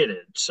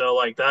created. So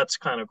like that's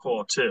kind of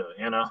cool too,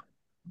 you know?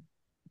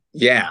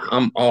 Yeah,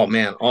 I'm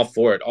all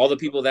for it. All the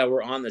people that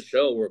were on the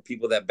show were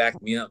people that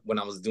backed me up when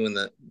I was doing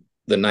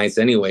the nights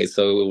anyway.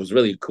 So it was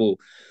really cool.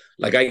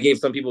 Like I gave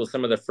some people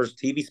some of their first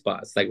TV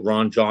spots, like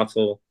Ron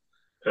Jotzel,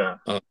 yeah,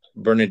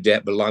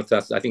 Bernadette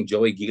Belantas, I think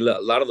Joey Gila.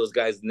 A lot of those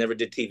guys never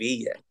did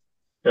TV yet.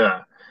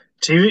 Yeah.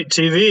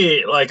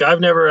 TV, like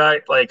I've never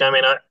like I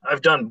mean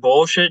I've done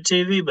bullshit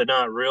TV, but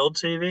not real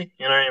TV.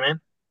 You know what I mean?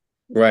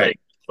 Right.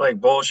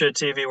 Like bullshit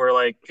TV where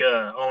like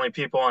only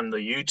people on the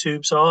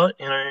YouTube saw it.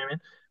 You know what I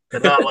mean?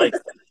 But not like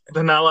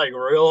but not like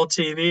real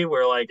TV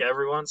where like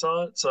everyone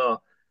saw it.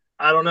 So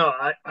I don't know.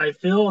 I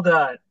feel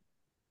that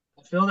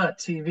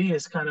TV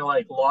has kind of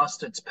like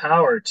lost its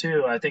power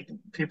too. I think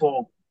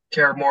people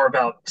care more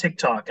about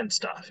TikTok and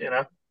stuff. You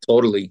know?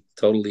 Totally.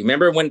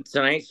 Remember when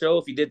Tonight Show?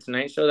 If you did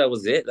Tonight Show, that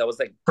was it. That was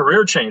like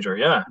career changer.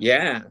 Yeah.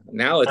 Yeah.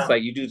 Now it's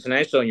like you do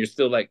Tonight Show and you're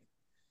still like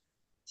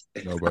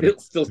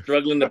still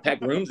struggling to pack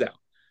rooms out.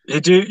 You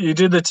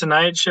do the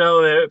Tonight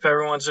Show if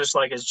everyone's just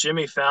like, is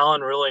Jimmy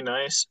Fallon really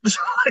nice?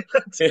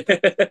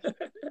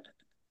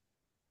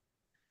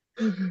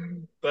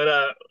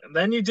 But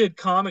then you did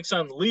Comics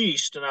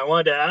Unleashed, and I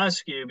wanted to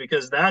ask you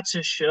because that's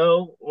a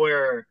show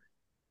where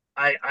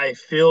I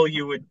feel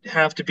you would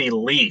have to be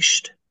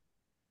leashed.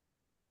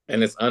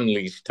 And it's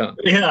unleashed, huh?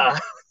 Yeah.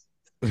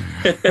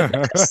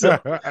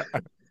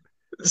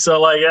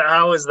 So like,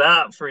 how was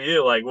that for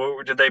you? Like,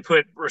 did they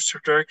put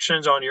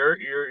restrictions on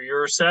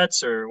your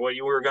sets or what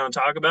you were going to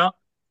talk about?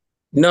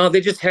 No,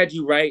 they just had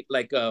you write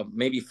like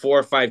maybe 4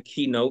 or 5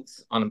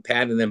 keynotes on a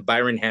pad, and then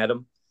Byron had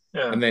them.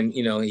 Yeah. And then,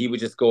 he would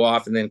just go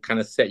off and then kind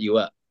of set you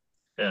up.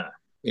 Yeah.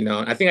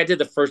 I think I did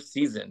the first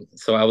season.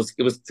 So it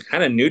was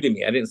kind of new to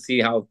me. I didn't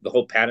see how the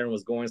whole pattern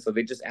was going. So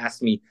they just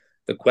asked me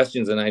the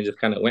questions and I just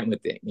kind of went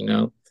with it,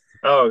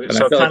 Oh, but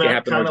so kind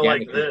of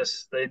like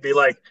this. They'd be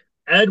like,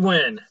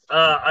 Edwin,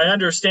 I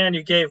understand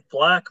you gave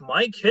Black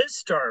Mike his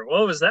start.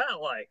 What was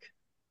that like?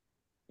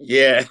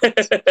 Yeah.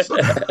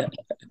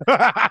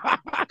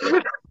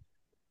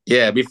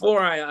 Yeah.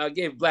 Before I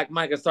gave Black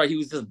Mike a start, he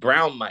was just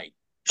Brown Mike.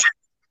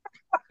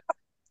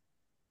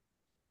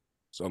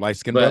 So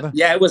light-skinned brother?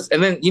 Yeah, it was.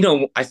 And then,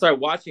 I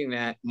started watching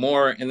that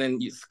more, and then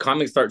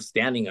comics start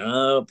standing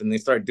up and they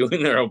start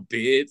doing their own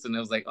bits. And I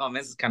was like, oh,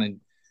 man, this is kind of.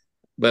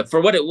 But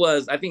for what it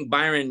was, I think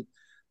Byron,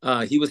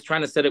 he was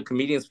trying to set up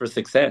comedians for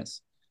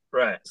success.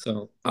 Right.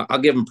 So I'll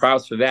give him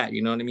props for that.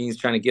 You know what I mean? He's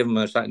trying to give him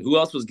a shot. And who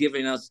else was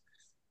giving us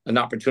an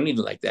opportunity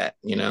like that?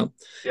 Yeah,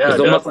 it's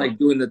almost like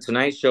doing the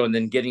Tonight Show and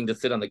then getting to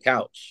sit on the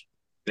couch.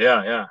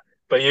 Yeah, yeah.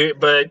 But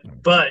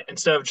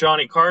instead of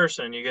Johnny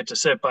Carson, you get to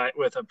sit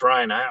with a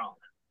Brian Allen.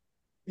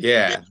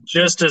 Yeah. It's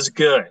just as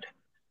good.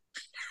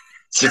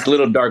 Just a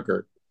little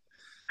darker.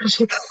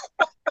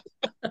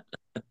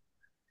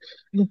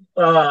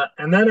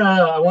 And then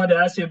I wanted to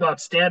ask you about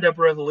Stand Up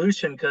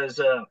Revolution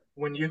because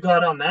when you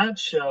got on that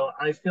show,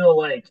 I feel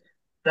like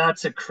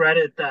that's a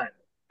credit that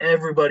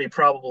everybody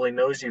probably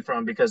knows you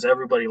from because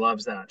everybody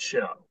loves that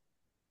show.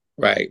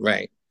 Right.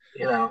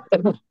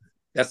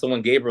 That's the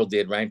one Gabriel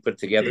did, right? Put it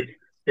together.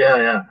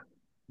 Yeah.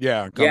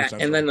 Yeah.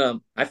 And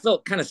then I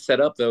felt kind of set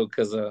up though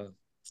because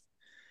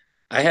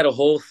I had a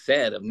whole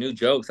set of new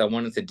jokes I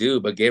wanted to do,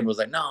 but Gabriel was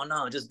like,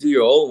 no, just do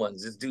your old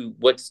ones. Just do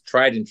what's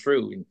tried and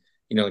true and,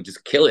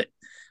 just kill it.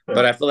 Yeah.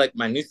 But I feel like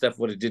my new stuff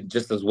would have did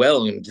just as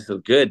well and just as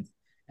good.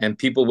 And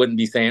people wouldn't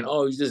be saying,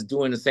 oh, he's just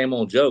doing the same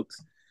old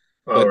jokes.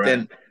 But right.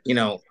 Then,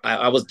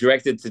 I was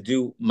directed to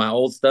do my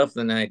old stuff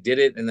and I did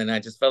it. And then I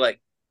just felt like,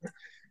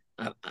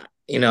 I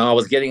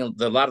was getting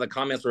a lot of the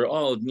comments were,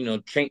 oh,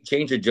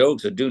 change your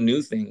jokes or do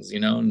new things,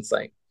 and it's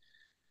like,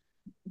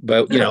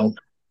 but,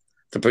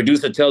 the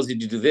producer tells you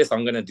to do this,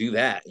 I'm going to do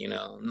that,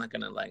 I'm not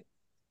going to like.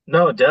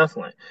 No,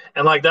 definitely.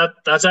 And like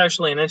that's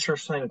actually an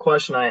interesting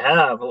question I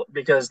have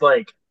because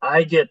like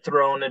I get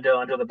thrown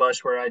under the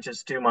bus where I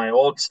just do my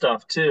old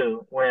stuff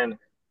too when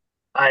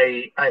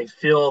I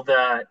feel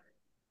that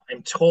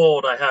I'm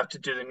told I have to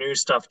do the new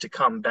stuff to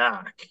come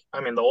back. I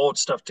mean, the old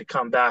stuff to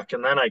come back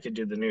and then I could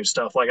do the new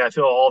stuff. Like I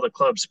feel all the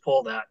clubs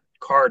pull that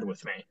card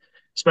with me,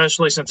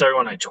 especially since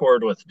everyone I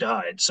toured with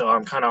died. So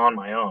I'm kind of on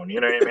my own,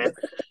 you know what I mean?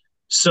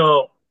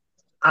 So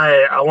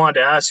I wanted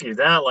to ask you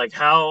that, like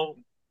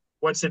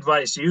what's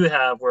advice you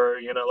have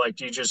where, like,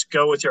 do you just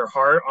go with your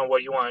heart on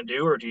what you want to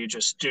do or do you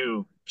just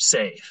do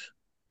safe?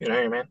 You know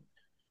what I mean?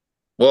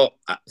 Well,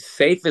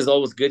 safe is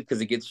always good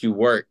because it gets you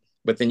work.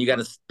 but then you got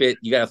to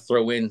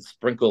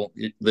sprinkle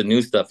the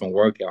new stuff and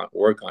work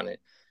on it.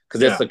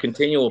 Because it's a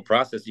continual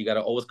process. You got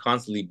to always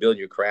constantly build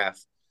your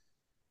craft.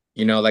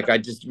 You know, like I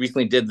just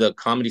recently did the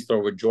Comedy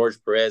Store with George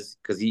Perez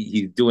because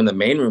he's doing the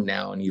main room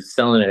now and he's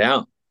selling it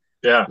out.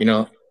 Yeah. You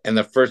know, and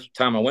the first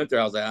time I went there,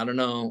 I was like, I don't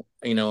know,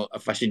 you know,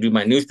 if I should do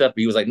my new stuff. But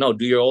he was like, no,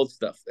 do your old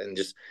stuff and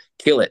just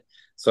kill it.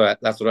 So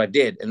that's what I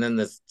did. And then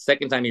the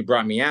second time he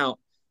brought me out,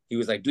 he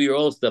was like, do your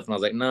old stuff. And I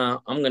was like, nah,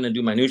 I'm going to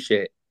do my new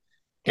shit.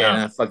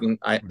 And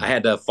I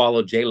had to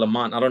follow Jay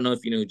Lamont. I don't know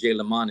if you know who Jay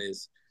Lamont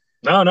is.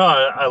 No,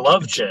 I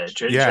love Jay.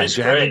 Jay's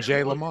great.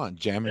 Jay Lamont.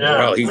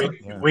 Bro,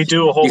 we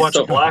do a whole bunch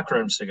of black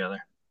rooms together.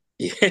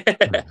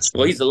 Yeah.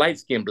 Well, he's a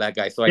light-skinned black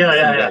guy, so I guess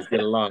you guys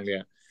get along,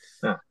 yeah.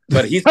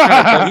 But he's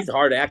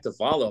hard to act to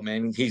follow,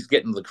 man. He's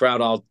getting the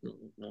crowd all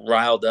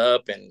riled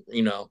up and,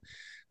 you know,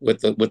 with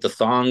the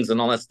songs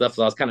and all that stuff.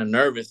 So I was kind of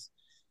nervous.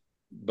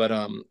 But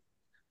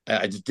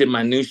I just did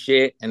my new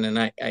shit and then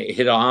I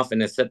hit it off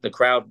and it set the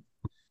crowd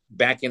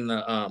back in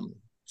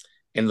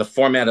the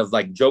format of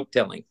like joke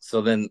telling.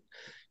 So then,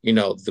 you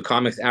know, the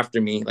comics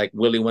after me, like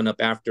Willie went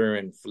up after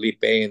and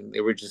Felipe, and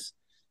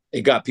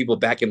it got people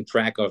back in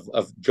track of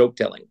joke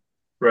telling.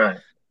 Right.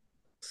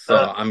 So,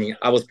 I mean,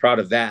 I was proud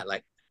of that.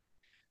 Like,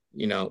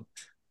 you know,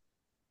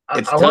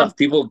 it's tough.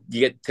 People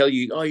tell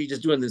you, oh, you're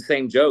just doing the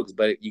same jokes,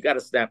 but you got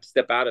to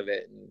step out of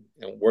it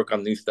and work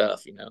on new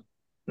stuff, you know?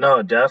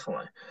 No,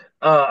 definitely.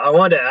 I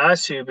wanted to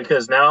ask you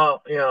because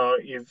now, you know,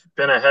 you've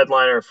been a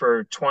headliner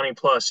for 20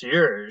 plus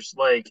years.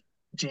 Like,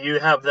 do you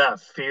have that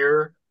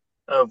fear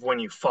of when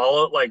you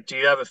follow? Like, do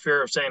you have a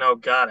fear of saying, oh,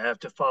 God, I have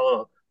to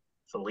follow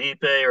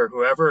Felipe or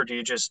whoever? Or do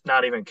you just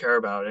not even care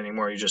about it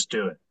anymore? You just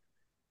do it?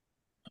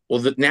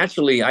 Well,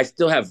 naturally, I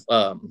still have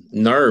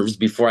nerves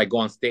before I go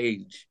on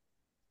stage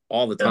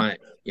all the time,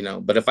 you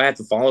know. But if I have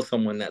to follow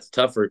someone that's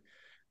tougher,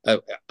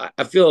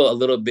 I feel a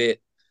little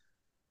bit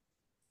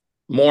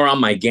more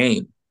on my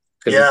game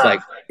because it's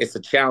like it's a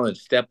challenge.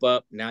 Step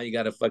up. Now you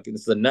got to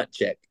it's a nut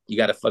check. You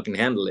got to fucking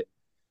handle it.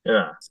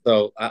 Yeah.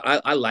 So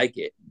I like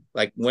it.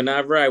 Like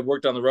whenever I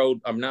worked on the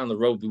road, I'm not on the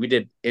road. We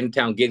did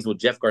in-town gigs with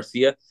Jeff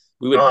Garcia.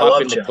 We would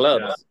pop into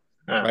clubs. Yeah.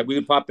 Yeah. Right, we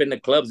would pop into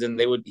clubs and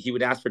he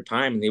would ask for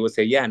time and they would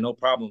say, yeah, no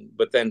problem.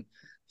 But then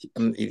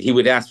he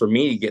would ask for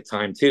me to get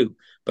time too.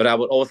 But I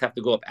would always have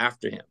to go up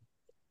after him.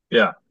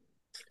 Yeah.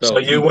 So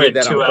you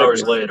went 2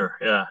 hours later.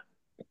 Yeah.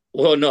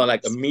 Well, no,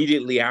 like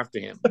immediately after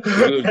him.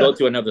 We would go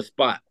to another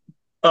spot.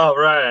 Oh,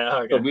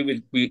 right.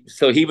 Okay.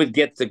 So he would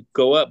get to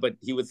go up, but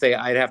he would say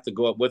I'd have to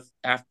go up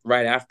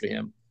right after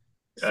him.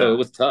 So it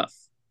was tough,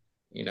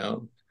 you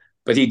know.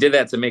 But he did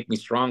that to make me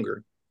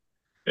stronger.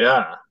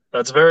 Yeah.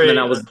 That's very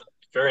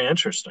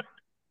interesting.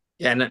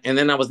 Yeah, and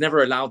then I was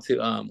never allowed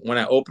to when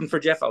I opened for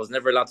Jeff, I was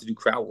never allowed to do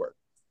crowd work.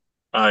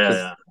 Oh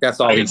yeah. That's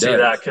all he does. I can see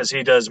that because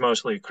he does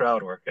mostly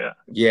crowd work. Yeah.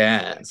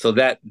 Yeah. So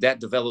that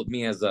developed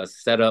me as a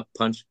setup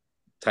punch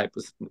type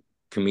of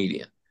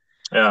comedian.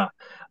 Yeah.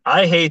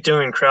 I hate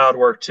doing crowd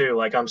work too.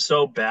 Like I'm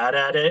so bad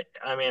at it.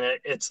 I mean,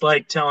 it's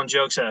like telling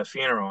jokes at a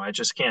funeral. I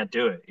just can't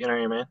do it. You know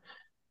what I mean?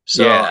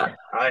 So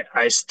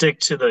I stick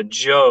to the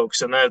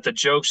jokes, and then if the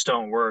jokes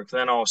don't work,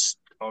 then I'll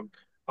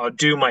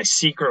do my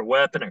secret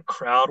weapon and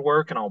crowd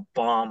work, and I'll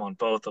bomb on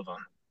both of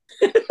them.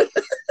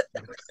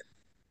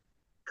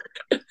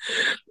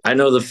 I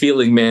know the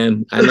feeling,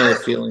 man. I know the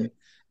feeling.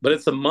 But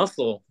it's a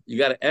muscle. You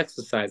got to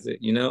exercise it,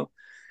 you know?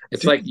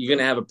 It's like you're going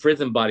to have a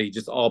prison body,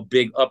 just all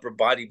big upper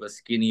body, but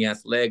skinny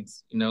ass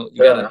legs, you know?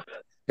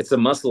 It's a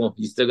muscle.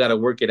 You still got to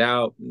work it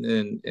out,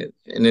 and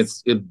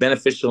it's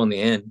beneficial in the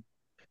end.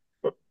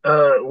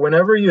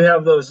 Whenever you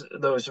have those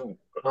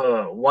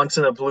once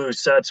in a blue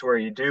sets where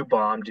you do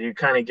bomb, do you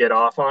kind of get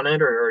off on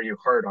it, or are you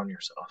hard on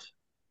yourself?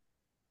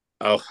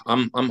 Oh,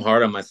 I'm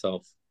hard on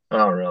myself.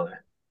 Oh, really?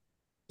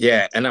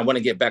 Yeah, and I want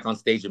to get back on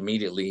stage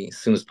immediately as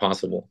soon as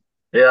possible.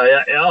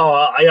 Yeah.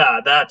 Oh,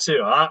 yeah, that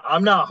too.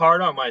 I'm not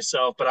hard on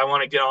myself, but I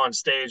want to get on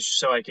stage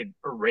so I could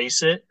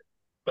erase it.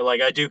 But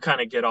like I do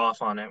kind of get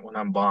off on it when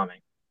I'm bombing.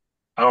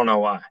 I don't know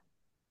why.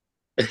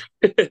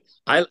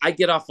 I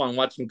get off on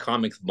watching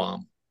comics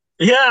bomb.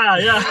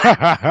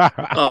 Yeah.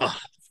 Oh,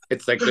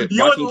 it's like you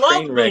would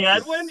love me,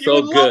 Edwin. So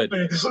you would good.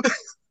 Love me.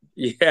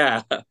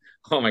 Yeah.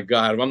 Oh my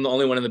God, I'm the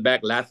only one in the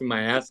back laughing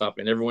my ass off,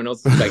 and everyone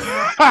else is like,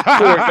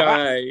 "Poor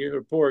guy, you're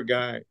a poor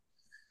guy."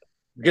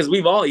 Because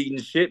we've all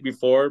eaten shit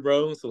before,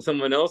 bro. So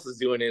someone else is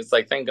doing it. It's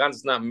like, thank God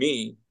it's not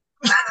me.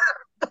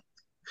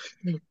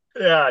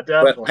 Yeah,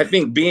 definitely. But I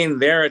think being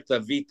there at the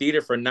V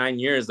Theater for 9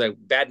 years, like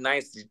bad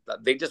nights,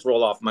 they just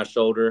roll off my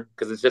shoulder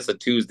because it's just a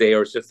Tuesday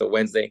or it's just a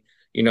Wednesday.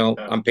 You know,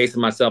 I'm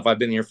pacing myself. I've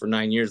been here for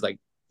 9 years. Like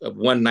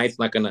one night's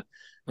I'm not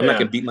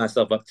gonna beat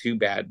myself up too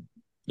bad.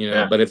 You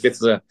know, but if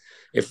it's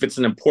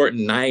an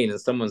important night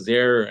and someone's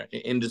there,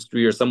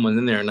 industry or someone's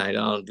in there, and I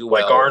don't do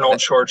well. Like Arnold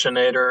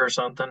Schwarzenegger or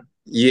something.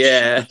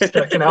 Yeah,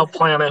 checking out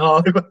Planet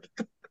Hollywood.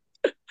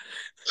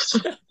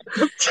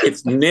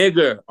 It's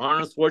nigger,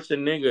 Arnold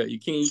Schwarzenegger. You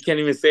can't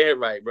even say it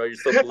right, bro. You're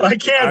so political. I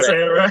can't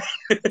say it right.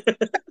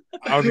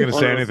 I was gonna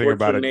say anything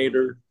about it.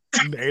 Nader.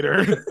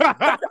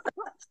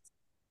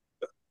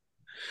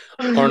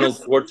 Arnold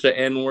Schwarzenegger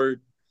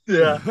N-word.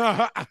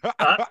 Yeah.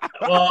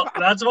 Well,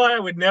 that's why I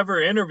would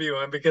never interview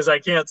him, because I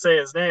can't say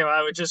his name.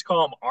 I would just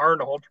call him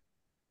Arnold.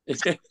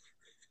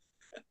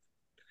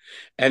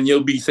 And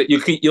you'll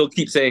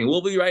keep saying,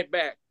 "We'll be right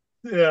back."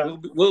 Yeah.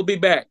 We'll be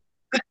back.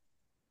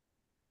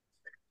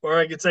 Or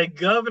I could say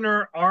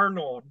Governor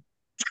Arnold.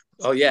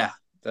 Oh yeah,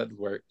 that'd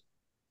work.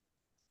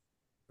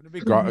 Wouldn't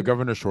it be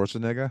Governor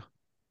Schwarzenegger?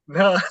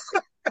 No.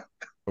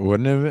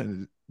 Wouldn't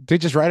it? They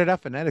just write it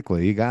out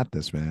phonetically. You got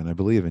this, man. I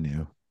believe in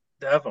you.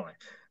 Definitely.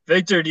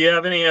 Victor, do you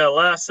have any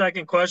last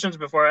second questions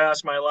before I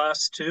ask my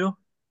last two?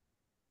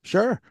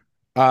 Sure.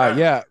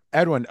 Yeah,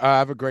 Edwin, I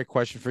have a great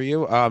question for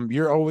you.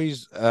 You're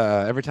always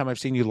every time I've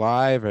seen you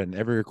live and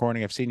every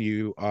recording I've seen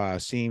you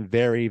seem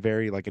very,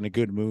 very like in a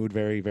good mood,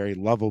 very, very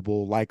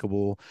lovable,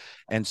 likable.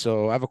 And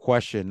so I have a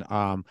question.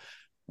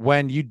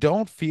 When you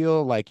don't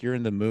feel like you're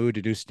in the mood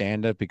to do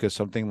stand-up because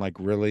something like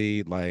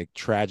really like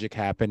tragic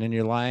happened in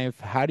your life,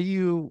 how do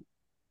you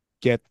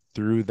get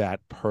through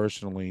that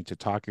personally to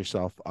talk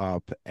yourself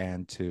up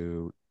and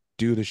to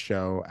do the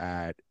show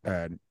at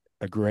a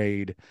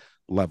grade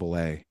level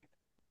A?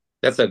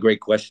 That's a great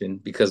question,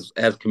 because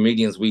as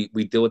comedians, we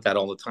deal with that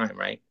all the time,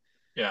 right?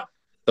 Yeah.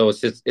 So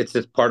it's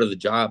just part of the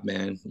job,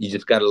 man. You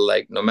just gotta,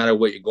 like, no matter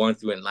what you're going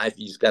through in life,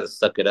 you just gotta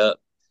suck it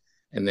up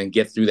and then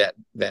get through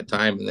that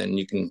time, and then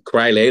you can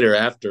cry later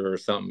after or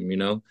something, you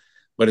know.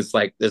 But it's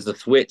like there's a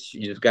switch.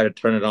 You just gotta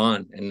turn it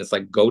on, and it's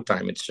like go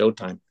time. It's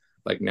showtime.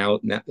 Like now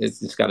it's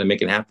just gotta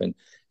make it happen,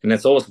 and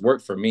that's always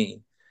worked for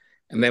me.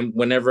 And then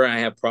whenever I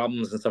have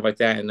problems and stuff like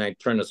that, and I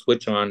turn the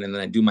switch on, and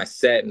then I do my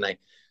set, and I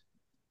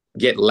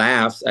get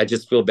laughs, I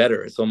just feel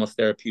better. It's almost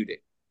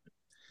therapeutic.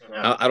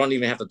 Yeah. I don't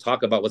even have to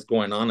talk about what's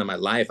going on in my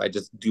life. I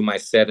just do my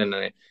set, and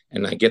I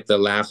get the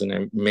laughs, and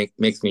it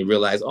makes me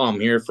realize, oh, I'm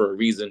here for a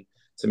reason,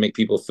 to make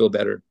people feel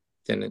better.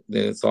 Then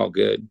it's all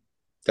good.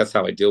 That's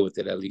how I deal with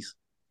it, at least.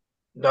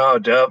 No,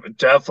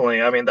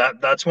 definitely. I mean,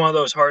 that's one of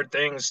those hard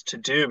things to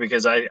do,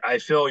 because I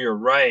feel you're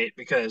right,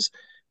 because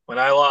when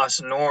I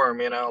lost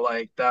Norm, you know,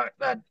 like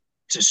that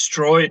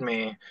destroyed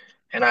me,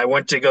 and I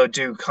went to go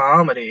do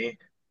comedy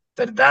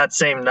that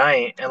same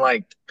night, and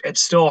like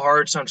it's still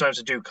hard sometimes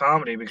to do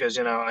comedy, because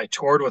you know I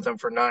toured with him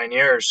for 9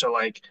 years, so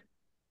like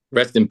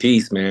rest in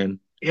peace, man.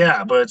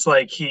 Yeah, but it's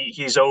like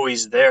he's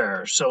always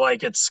there, so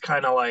like it's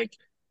kind of like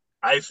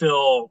I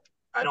feel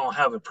I don't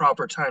have a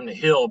proper time to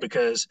heal,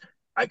 because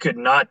I could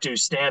not do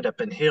stand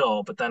up and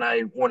heal, but then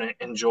I wouldn't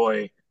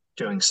enjoy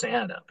doing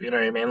stand up. You know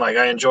what I mean? Like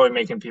I enjoy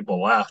making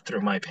people laugh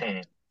through my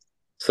pain.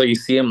 So you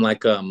see him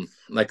like a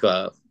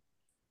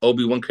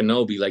Obi-Wan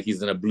Kenobi, like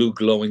he's in a blue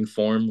glowing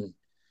form.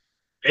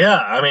 Yeah,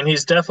 I mean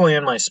he's definitely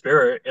in my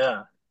spirit.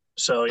 Yeah.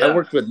 So yeah. I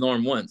worked with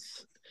Norm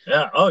once.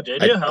 Yeah. Oh,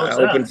 did you? How was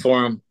that? I opened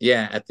for him.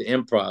 Yeah, at the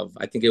Improv.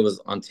 I think it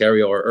was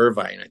Ontario or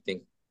Irvine, I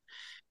think.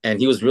 And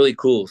he was really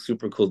cool,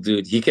 super cool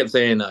dude. He kept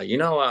saying,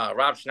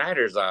 Rob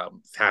Schneider's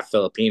half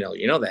Filipino.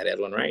 You know that,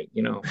 Edwin, right?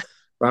 You know,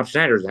 Rob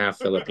Schneider's half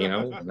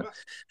Filipino.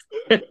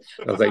 I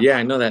was like, yeah,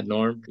 I know that,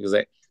 Norm. He was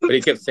like, but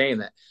he kept saying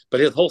that.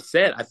 But his whole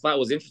set, I thought,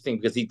 was interesting,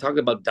 because he talked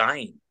about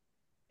dying.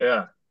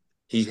 Yeah.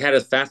 He had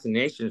a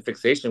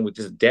fixation with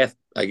just death.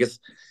 I guess,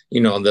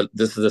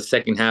 this is the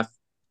second half.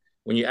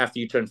 After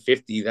you turn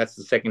 50, that's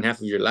the second half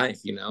of your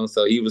life, you know?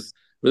 So he was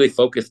really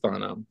focused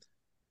on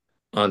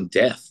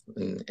death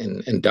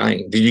and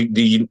dying.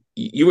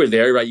 You were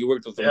there, right? You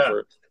worked with him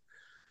for.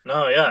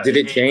 No, yeah. Did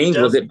it change?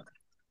 Was it?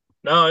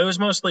 No, it was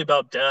mostly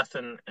about death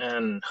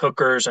and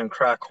hookers and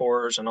crack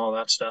whores and all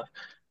that stuff.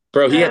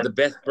 Bro, he had the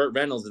best Burt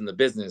Reynolds in the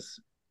business.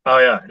 Oh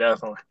yeah,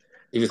 definitely.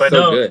 He was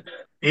good.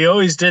 He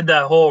always did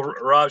that whole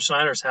Rob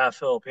Schneider's half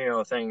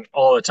Filipino thing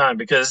all the time,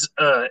 because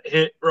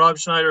Rob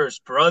Schneider's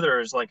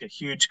brother is like a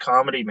huge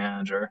comedy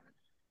manager.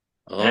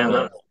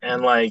 Oh.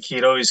 And like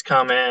he'd always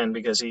come in,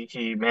 because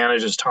he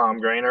manages Tom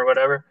Green or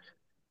whatever,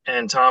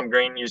 and Tom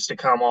Green used to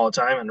come all the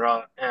time,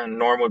 and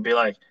Norm would be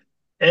like,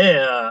 hey,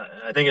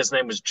 I think his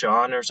name was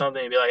John or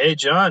something. He'd be like, hey,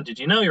 John, did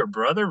you know your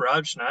brother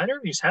Rob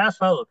Schneider? He's half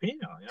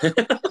Filipino. You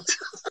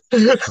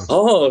know?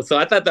 Oh, so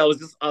I thought that was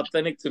just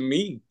authentic to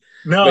me.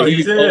 No,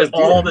 he did it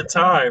all the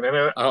time,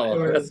 and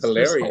that's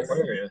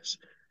hilarious.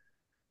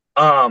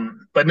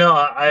 But no,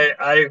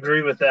 I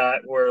agree with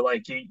that, where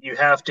like you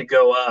have to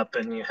go up,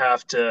 and you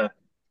have to,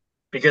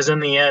 because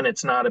in the end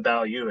it's not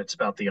about you, it's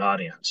about the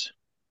audience.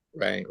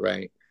 Right.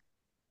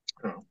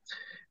 Oh.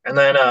 And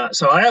then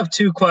so I have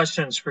two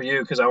questions for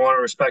you, because I want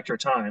to respect your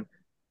time.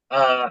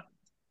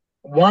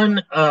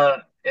 One,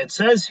 it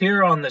says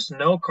here on this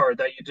note card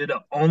that you did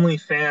an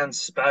OnlyFans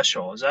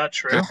special. Is that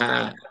true?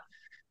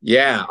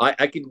 Yeah,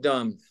 I could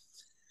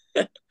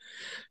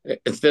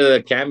instead of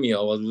a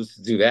cameo, I'll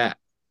just do that.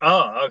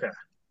 Oh, okay.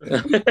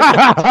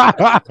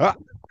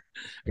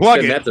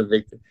 Plug it. That's a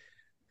victim.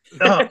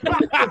 Oh.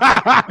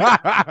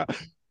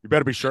 You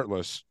better be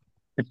shirtless.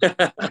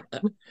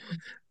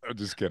 I'm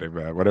just kidding,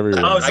 man. Whatever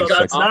you want. So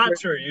that's not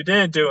true. You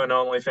didn't do an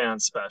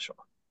OnlyFans special.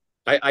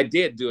 I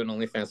did do an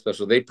OnlyFans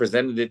special. They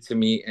presented it to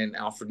me and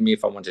offered me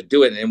if I wanted to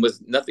do it. And it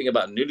was nothing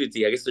about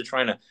nudity. I guess they're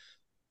trying to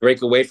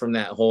break away from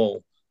that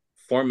whole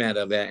format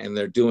of that. And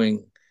they're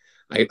doing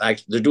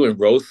they're doing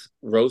roast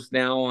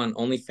now on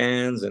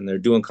OnlyFans, and they're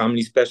doing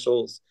comedy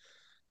specials.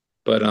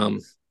 But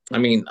I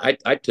mean,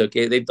 I took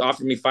it. They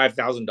offered me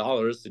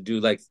 $5,000 to do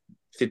like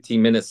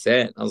 15-minute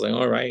set. I was like,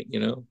 all right, you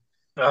know.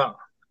 Oh,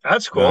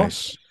 that's cool.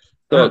 Nice.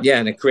 So yeah,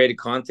 and it created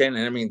content,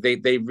 and I mean,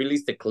 they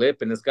released a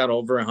clip, and it's got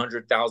over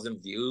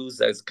 100,000 views.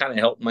 It's kind of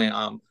helped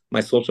my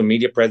my social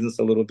media presence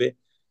a little bit.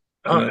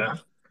 Yeah.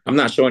 I'm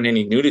not showing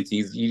any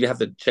nudities. You have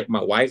to check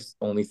my wife's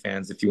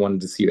OnlyFans if you wanted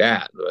to see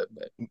that. But.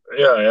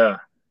 Yeah.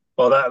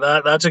 Well,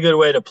 that's a good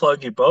way to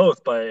plug you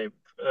both by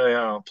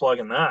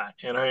plugging that.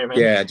 You know what I mean?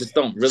 Yeah, just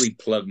don't really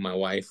plug my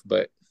wife,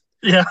 but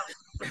yeah.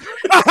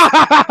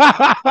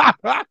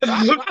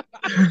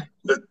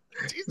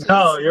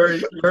 No, you're.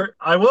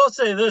 I will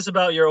say this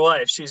about your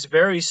wife: she's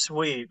very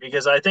sweet,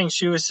 because I think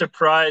she was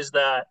surprised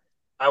that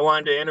I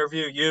wanted to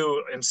interview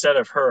you instead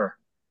of her.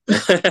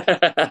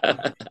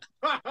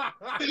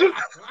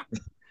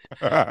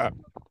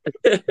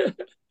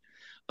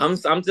 I'm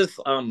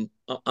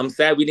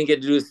sad we didn't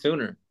get to do it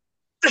sooner.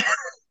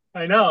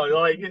 I know,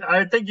 like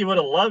I think you would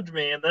have loved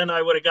me, and then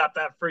I would have got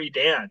that free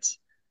dance.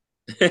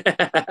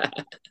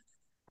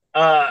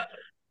 I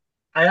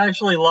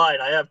actually lied.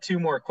 I have 2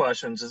 more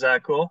questions. Is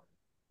that cool?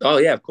 Oh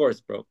yeah, of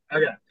course, bro.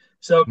 Okay.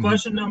 So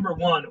question number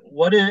 1,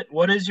 what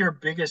is your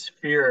biggest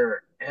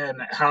fear,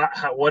 and how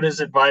what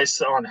is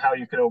advice on how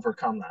you could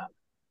overcome that?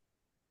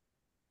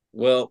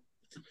 Well,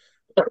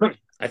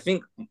 I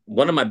think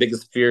one of my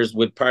biggest fears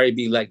would probably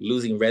be like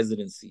losing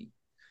residency.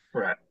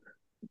 Right.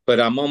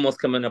 But I'm almost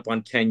coming up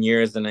on 10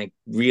 years, and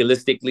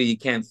realistically, you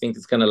can't think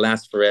it's going to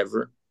last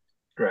forever.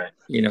 Right.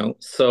 You know,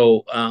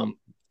 so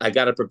I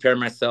got to prepare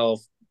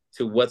myself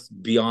to what's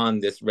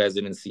beyond this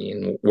residency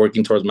and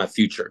working towards my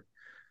future.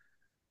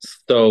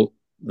 So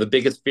the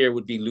biggest fear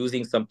would be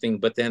losing something,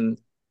 but then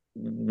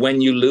when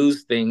you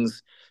lose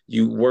things,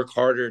 you work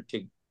harder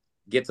to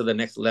get to the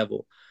next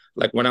level.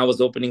 Like when I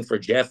was opening for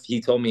Jeff,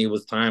 he told me it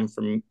was time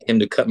for him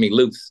to cut me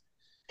loose.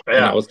 Yeah.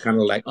 And I was kind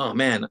of like, oh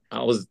man,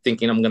 I was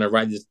thinking I'm going to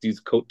ride this dude's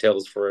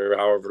coattails for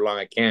however long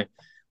I can.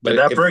 But did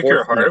that break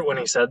your heart when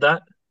he said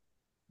that?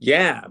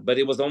 Yeah, but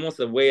it was almost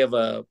a way of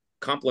a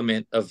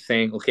compliment of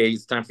saying, okay,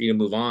 it's time for you to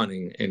move on,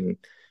 and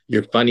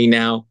you're funny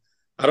now.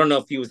 I don't know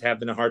if he was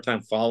having a hard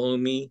time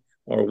following me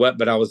or what,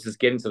 but I was just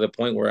getting to the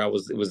point where it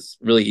was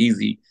really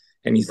easy.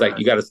 And he's like,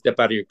 you got to step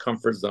out of your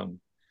comfort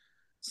zone.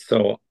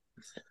 So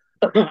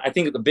I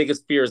think the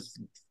biggest fear is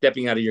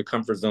stepping out of your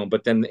comfort zone,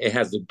 but then it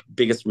has the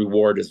biggest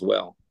reward as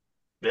well.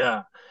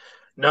 Yeah.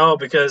 No,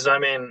 because I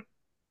mean,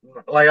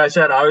 like I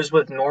said, I was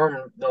with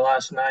Norm the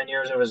last 9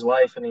 years of his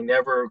life, and he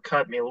never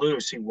cut me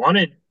loose. He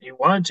wanted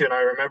to, and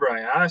I remember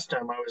I asked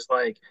him, I was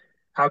like,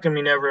 how come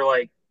he never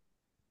like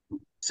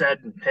said,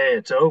 hey,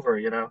 it's over,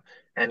 you know?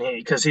 And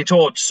because he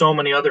told so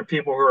many other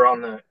people who were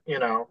on the, you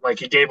know, like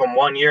he gave him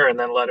 1 year and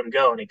then let him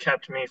go, and he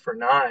kept me for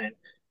 9.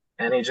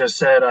 And he just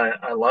said,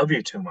 I love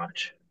you too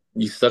much.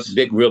 You suck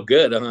dick real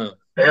good, huh?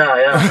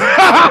 Yeah.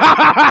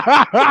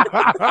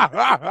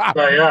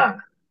 But yeah.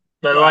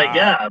 But like,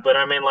 yeah, but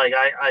I mean, like,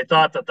 I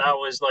thought that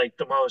was like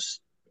the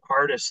most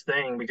hardest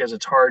thing, because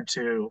it's hard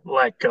to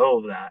let go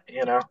of that,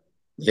 you know?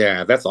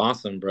 Yeah, that's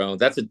awesome, bro.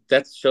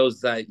 That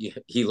shows that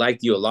he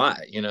liked you a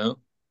lot, you know?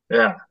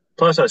 Yeah.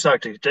 Plus, I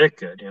sucked his dick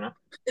good, you know?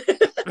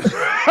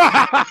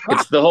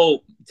 It's the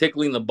whole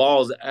tickling the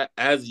balls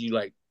as you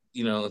like,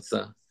 you know, it's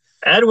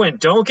Edwin,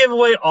 don't give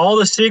away all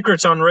the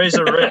secrets on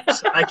Razor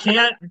Rips. I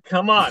can't,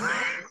 come on.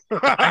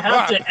 I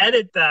have to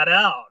edit that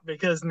out,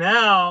 because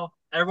now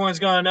everyone's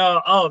going to know,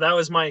 oh, that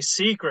was my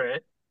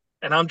secret.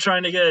 And I'm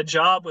trying to get a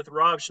job with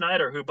Rob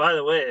Schneider, who, by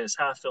the way, is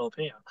half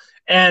Filipino.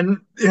 And,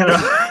 you know.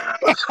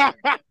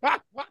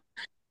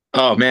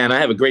 Oh, man, I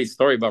have a great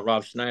story about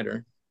Rob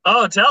Schneider.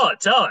 Oh, tell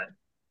it.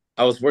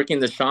 I was working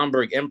the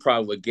Schaumburg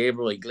Improv with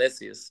Gabriel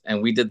Iglesias,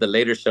 and we did the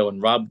later show,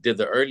 and Rob did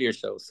the earlier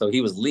show. So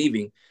he was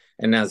leaving.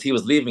 And as he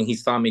was leaving, he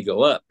saw me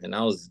go up, and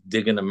I was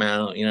digging him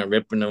out, you know,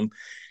 ripping them.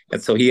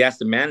 And so he asked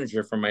the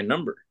manager for my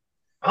number.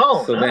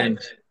 Oh, so nice. Then,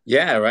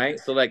 yeah, right.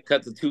 So like,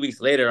 cut to 2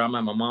 weeks later, I'm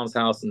at my mom's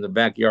house in the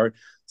backyard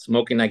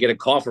smoking. I get a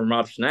call from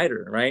Rob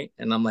Schneider, right?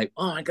 And I'm like,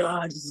 oh my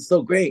God, this is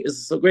so great.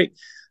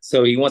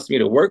 So he wants me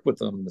to work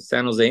with him, the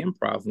San Jose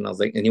Improv. And I was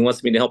like, and he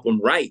wants me to help him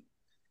write.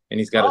 And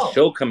he's got a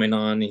show coming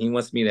on, and he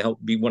wants me to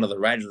help be one of the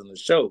writers on the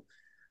show.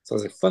 So I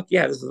was like, fuck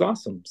yeah, this is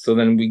awesome. So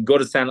then I go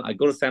to San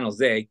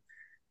Jose,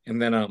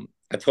 and then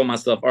I told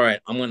myself, all right,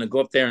 I'm going to go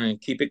up there and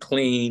keep it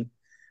clean.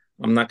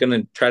 I'm not going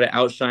to try to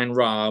outshine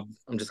Rob.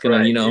 I'm just going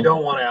to, you know. You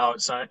don't want to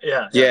outshine.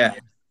 Yeah.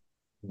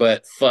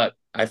 But fuck,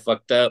 I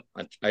fucked up.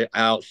 I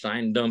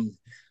outshined him.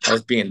 I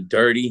was being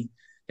dirty.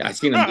 I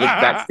seen him look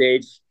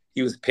backstage.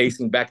 He was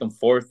pacing back and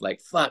forth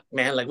like, fuck,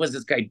 man, like, what's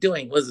this guy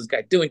doing?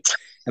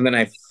 And then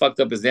I fucked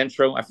up his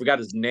intro. I forgot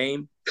his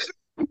name.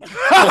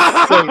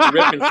 So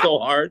ripping so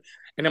hard.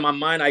 And in my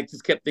mind, I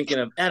just kept thinking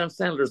of Adam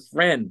Sandler's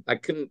friend. I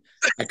couldn't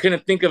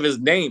think of his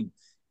name.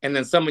 And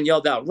then someone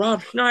yelled out,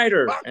 Rob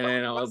Schneider. And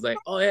then I was like,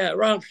 oh yeah,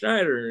 Rob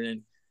Schneider.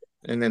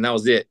 And then that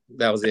was it.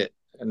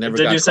 I never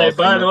Did you say,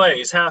 by the way,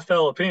 he's half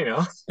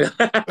Filipino?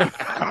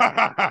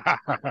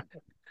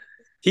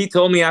 He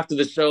told me after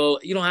the show,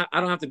 I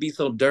don't have to be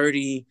so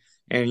dirty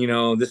and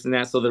this and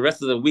that. So the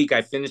rest of the week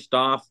I finished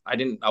off. I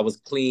was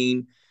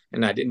clean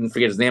and I didn't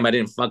forget his name. I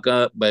didn't fuck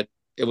up, but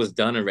it was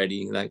done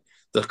already. Like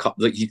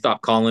he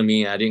stopped calling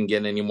me. I didn't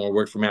get any more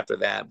work from after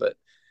that, but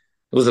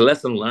it was a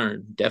lesson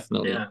learned,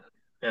 definitely.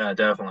 Yeah,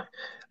 definitely.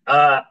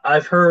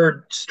 I've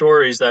heard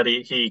stories that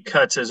he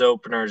cuts his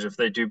openers if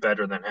they do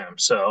better than him.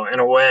 So in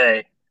a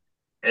way,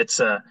 it's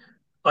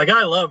like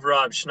I love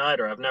Rob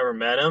Schneider. I've never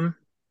met him,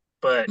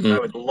 but I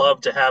would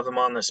love to have him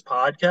on this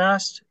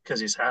podcast because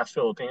he's half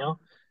Filipino.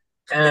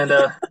 And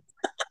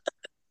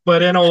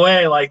but in a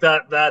way, like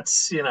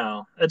that's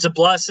it's a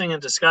blessing in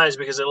disguise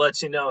because it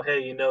lets you know,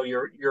 hey,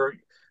 you're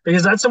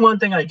because that's the one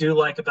thing I do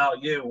like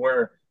about you,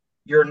 where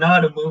you're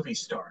not a movie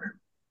star,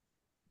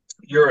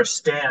 you're a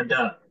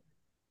stand-up.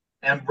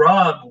 And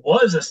Rob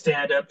was a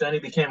stand-up, then he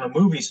became a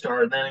movie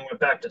star, and then he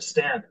went back to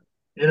stand-up.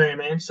 You know what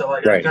I mean? So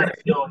like I kind of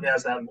feel he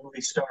has that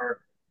movie star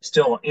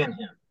still in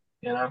him,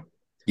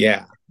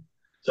 Yeah.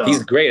 So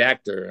he's a great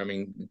actor. I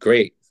mean,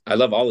 great. I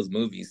love all his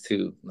movies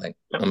too. Like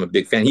I'm a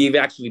big fan. He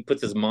actually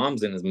puts his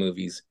moms in his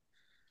movies.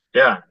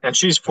 Yeah, and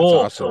she's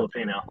full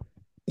Filipino.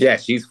 Yeah,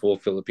 she's full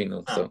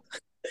Filipino. So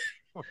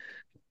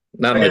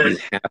not like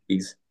these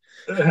happies.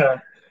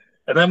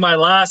 And then my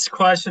last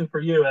question for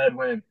you,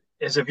 Edwin,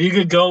 is if you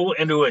could go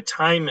into a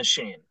time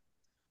machine,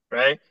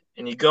 right?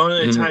 And you go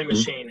into a time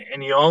machine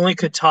and you only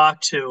could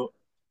talk to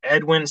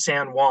Edwin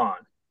San Juan,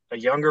 a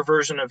younger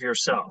version of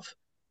yourself.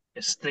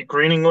 It's the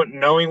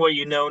knowing what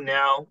you know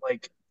now,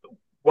 like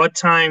what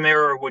time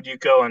era would you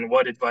go and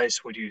what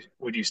advice would you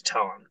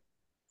tell him?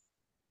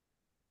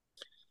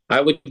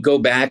 I would go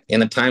back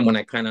in a time when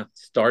I kind of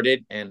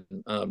started and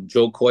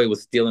Joe Coy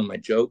was stealing my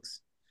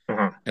jokes.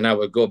 And I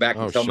would go back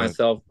and tell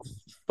myself,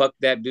 fuck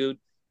that dude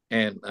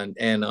and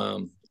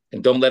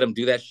don't let him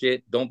do that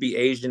shit. Don't be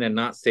Asian and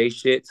not say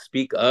shit.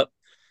 Speak up.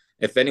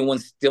 If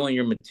anyone's stealing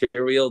your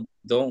material,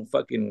 don't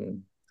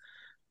fucking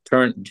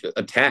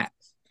attack.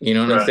 You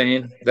know what I'm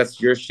saying?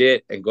 That's your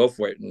shit and go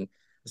for it. And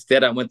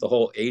instead I went the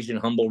whole Asian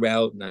humble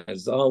route and I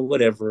was,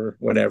 whatever.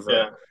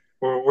 Yeah.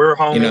 We're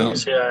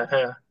homies.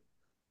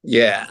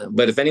 Yeah.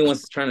 But if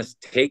anyone's trying to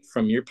take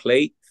from your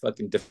plate,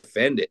 fucking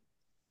defend it.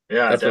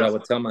 Yeah. That's what I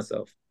would tell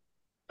myself.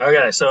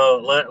 Okay,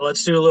 so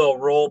let's do a little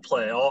role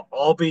play.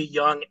 I'll be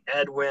young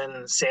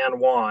Edwin San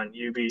Juan.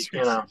 You be,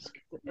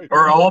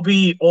 or I'll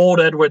be old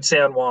Edwin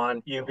San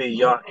Juan. You be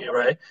young,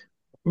 right?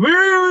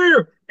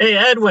 Hey,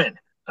 Edwin,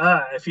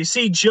 if you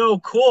see Joe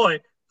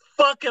Coy,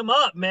 fuck him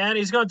up, man.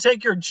 He's gonna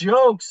take your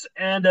jokes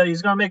and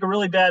he's gonna make a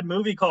really bad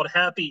movie called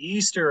Happy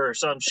Easter or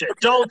some shit.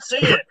 Don't see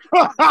it.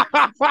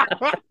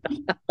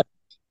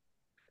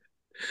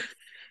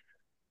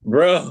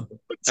 Bro,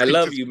 I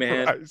love you,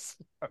 man.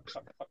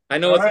 I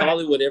know it's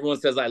Hollywood. Everyone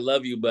says I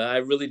love you, but I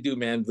really do,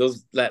 man.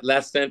 That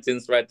last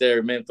sentence right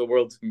there meant the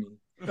world to me.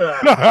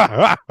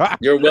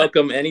 You're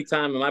welcome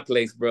anytime in my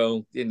place,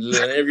 bro.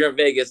 If you're in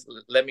Vegas,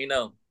 let me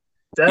know.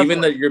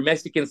 Definitely. Even your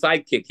Mexican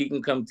sidekick, he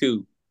can come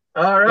too.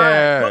 All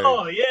right. Yay.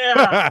 Oh,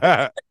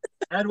 yeah.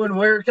 Edwin,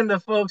 where can the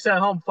folks at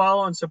home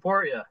follow and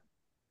support you?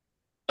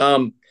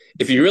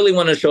 If you really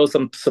want to show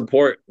some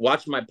support,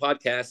 watch my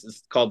podcast.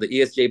 It's called the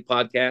ESJ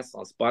Podcast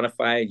on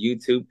Spotify,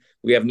 YouTube.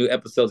 We have new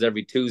episodes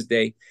every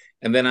Tuesday.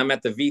 And then I'm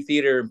at the V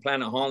Theater in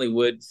Planet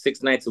Hollywood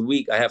 6 nights a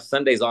week. I have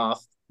Sundays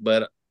off,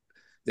 but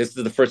this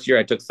is the first year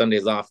I took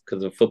Sundays off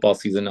because of football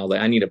season. I was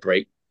like, I need a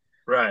break.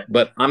 Right.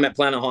 But I'm at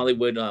Planet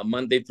Hollywood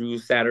Monday through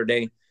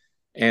Saturday.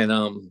 And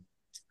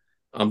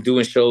I'm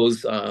doing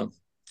shows. I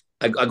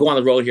go on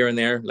the road here and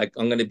there. Like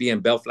I'm going to be in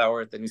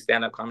Bellflower at the new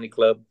stand-up comedy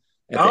club.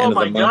 Oh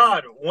my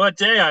God! What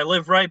day? I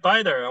live right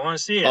by there. I want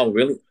to see it. Oh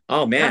really?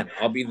 Oh man,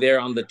 I'll be there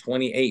on the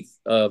 28th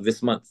of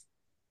this month.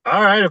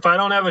 All right. If I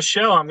don't have a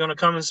show, I'm gonna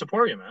come and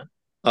support you, man.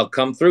 I'll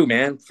come through,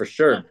 man, for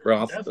sure,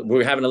 bro.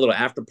 We're having a little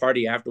after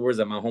party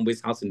afterwards at my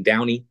homeboy's house in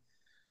Downey.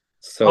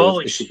 So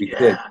it should be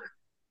good.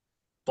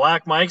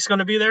 Black Mike's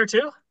gonna be there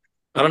too.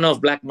 I don't know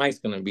if Black Mike's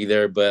gonna be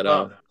there, but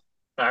all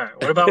right.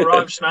 What about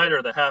Rob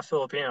Schneider, the half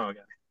Filipino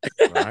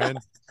guy? Ryan?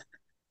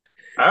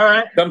 All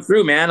right. Come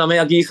through, man. I'll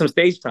give you some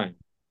stage time.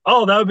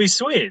 Oh, that would be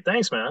sweet.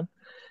 Thanks, man.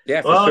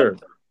 Yeah, for sure.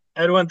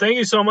 Edwin, thank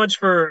you so much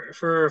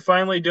for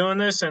finally doing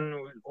this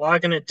and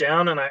locking it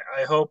down. And I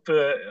hope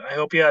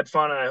you had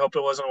fun, and I hope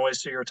it wasn't a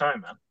waste of your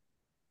time, man.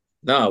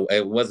 No,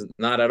 it wasn't,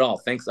 not at all.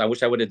 Thanks. I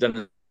wish I would have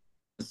done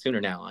it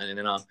sooner now. And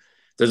then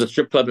there's a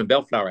strip club in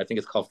Bellflower. I think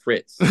it's called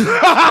Fritz.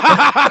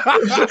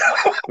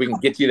 We can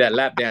get you that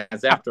lap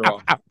dance after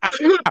all.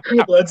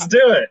 Let's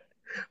do it.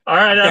 All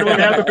right, Edwin.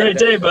 Have a great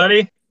day,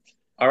 buddy.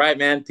 All right,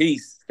 man.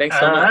 Peace. Thanks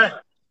so much. Right.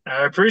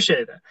 I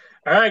appreciate that.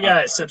 All right,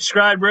 guys.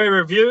 Subscribe, rate,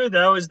 review.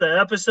 That was the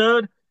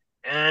episode.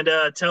 And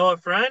tell a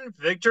friend.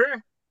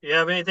 Victor, you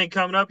have anything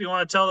coming up you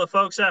want to tell the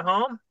folks at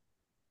home?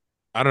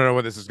 I don't know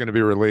when this is going to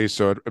be released,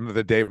 so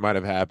the date might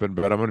have happened,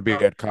 but I'm going to be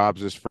at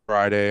Cobb's this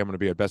Friday. I'm going to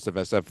be at Best of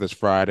SF this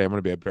Friday. I'm going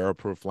to be at Barrel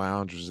Proof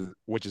Lounge,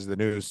 which is the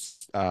new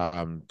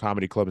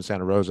comedy club in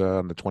Santa Rosa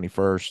on the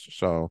 21st.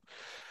 So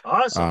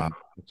awesome.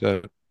 That's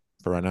it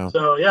for right now.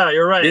 So, yeah,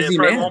 you're right. Busy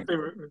man.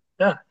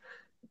 Yeah.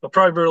 It'll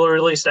probably be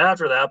released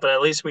after that, but at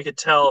least we could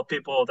tell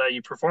people that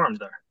you performed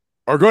there.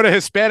 Or go to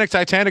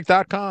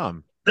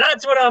HispanicTitanic.com.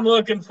 That's what I'm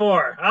looking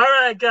for. All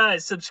right,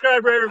 guys,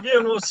 subscribe, rate, review,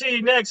 and we'll see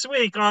you next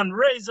week on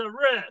Razor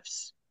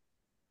Riffs.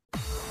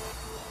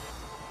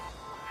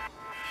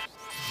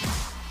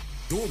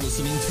 You're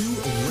listening to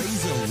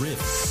Razor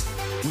Riffs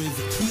with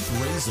Keith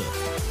Reza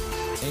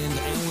and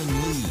Alan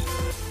Lee,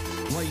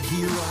 right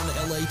here on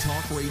LA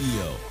Talk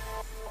Radio.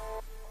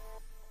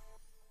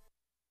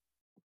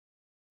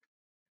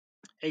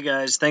 Hey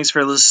guys, thanks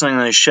for listening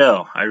to the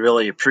show. I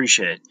really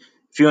appreciate it.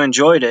 If you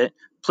enjoyed it,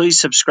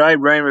 please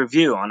subscribe, rate, and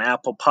review on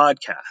Apple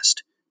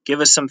Podcast.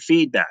 Give us some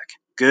feedback.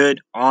 Good,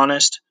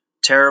 honest,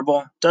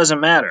 terrible, doesn't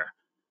matter.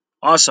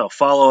 Also,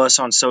 follow us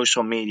on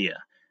social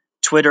media.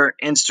 Twitter,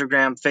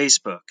 Instagram,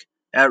 Facebook,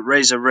 at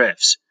Razor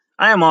Riffs.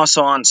 I am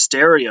also on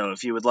Stereo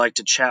if you would like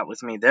to chat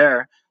with me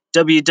there.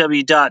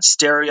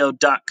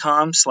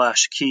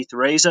 www.stereo.com/Keith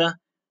Reza.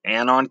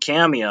 And on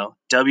Cameo,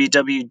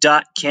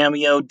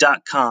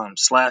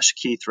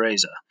 www.cameo.com/Keith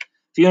Reza.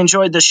 If you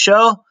enjoyed the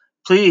show,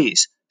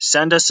 please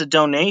send us a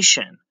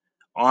donation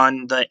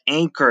on the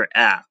Anchor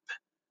app.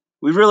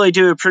 We really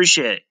do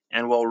appreciate it,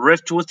 and we'll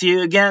riff with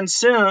you again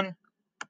soon.